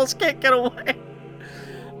Tom Hulse can't get away.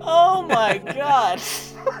 Oh my god.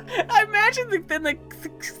 I imagine then the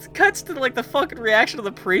cuts to like the fucking reaction of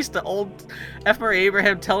the priest to old F. Murray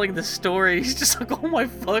Abraham telling the story. He's just like, oh my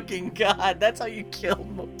fucking god, that's how you killed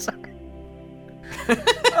Mozart.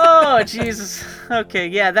 Oh Jesus. Okay,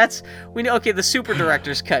 yeah, okay, the super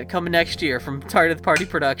director's cut coming next year from Tardy the Party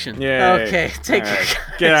Production. Yeah. Okay, take care. Right.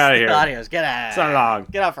 Get out of here. Adios, get out. So long.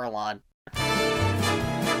 Get off our lawn.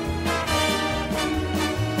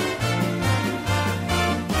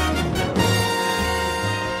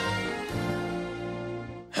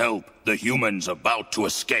 Help, the human's about to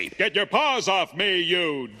escape. Get your paws off me,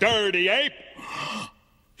 you dirty ape!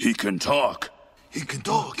 He can talk. He can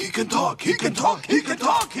talk, he can talk, he can talk, he can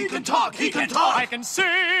talk, he can talk, he can talk. I can sing!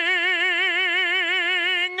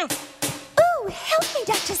 Ooh, help me,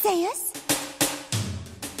 Dr. Zaius.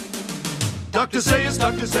 Dr. Zaius,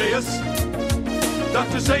 Dr. Zaius.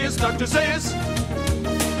 Dr. Zaius, Dr. Zaius.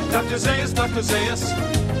 Dr. Zaius, Dr. Zaius.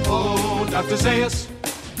 Oh, Dr. Zaius.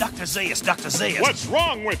 Dr. Zaius, Dr. Zaius. What's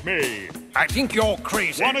wrong with me? I think you're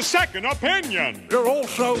crazy. Want a second opinion? You're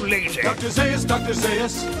also lazy. Dr. Zaius, Dr.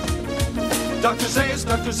 Zaius. Dr. Zaius,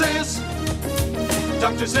 Dr. Zaius.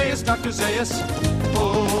 Dr. Zaius, Dr. Zaius.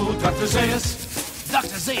 Oh, Dr. Zaius.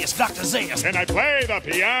 Dr. Zaius, Dr. Zaius. Can I play the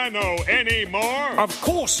piano anymore? Of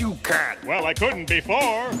course you can. Well, I couldn't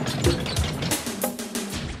before.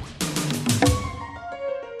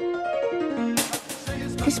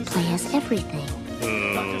 This play has everything.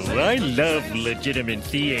 Oh, I love legitimate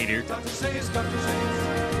theater.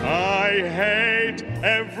 I hate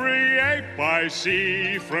every ape I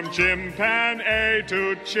see, from chimpanzee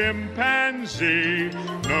to chimpanzee.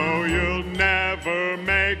 No, you'll never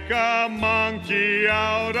make a monkey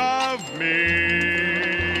out of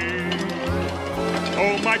me.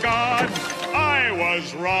 Oh my God, I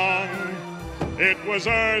was wrong. It was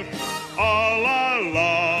Earth all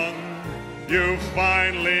along. You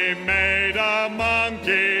finally made a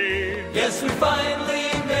monkey. Yes, we finally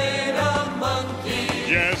made a monkey.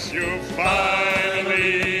 Yes, you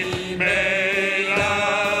finally made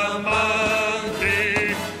a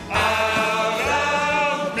monkey out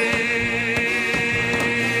of me.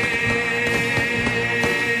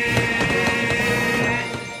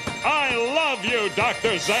 I love you,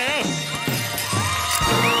 Dr. Zaius.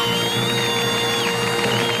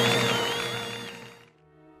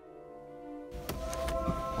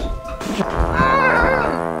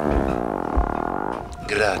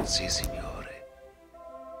 Grazie, signore.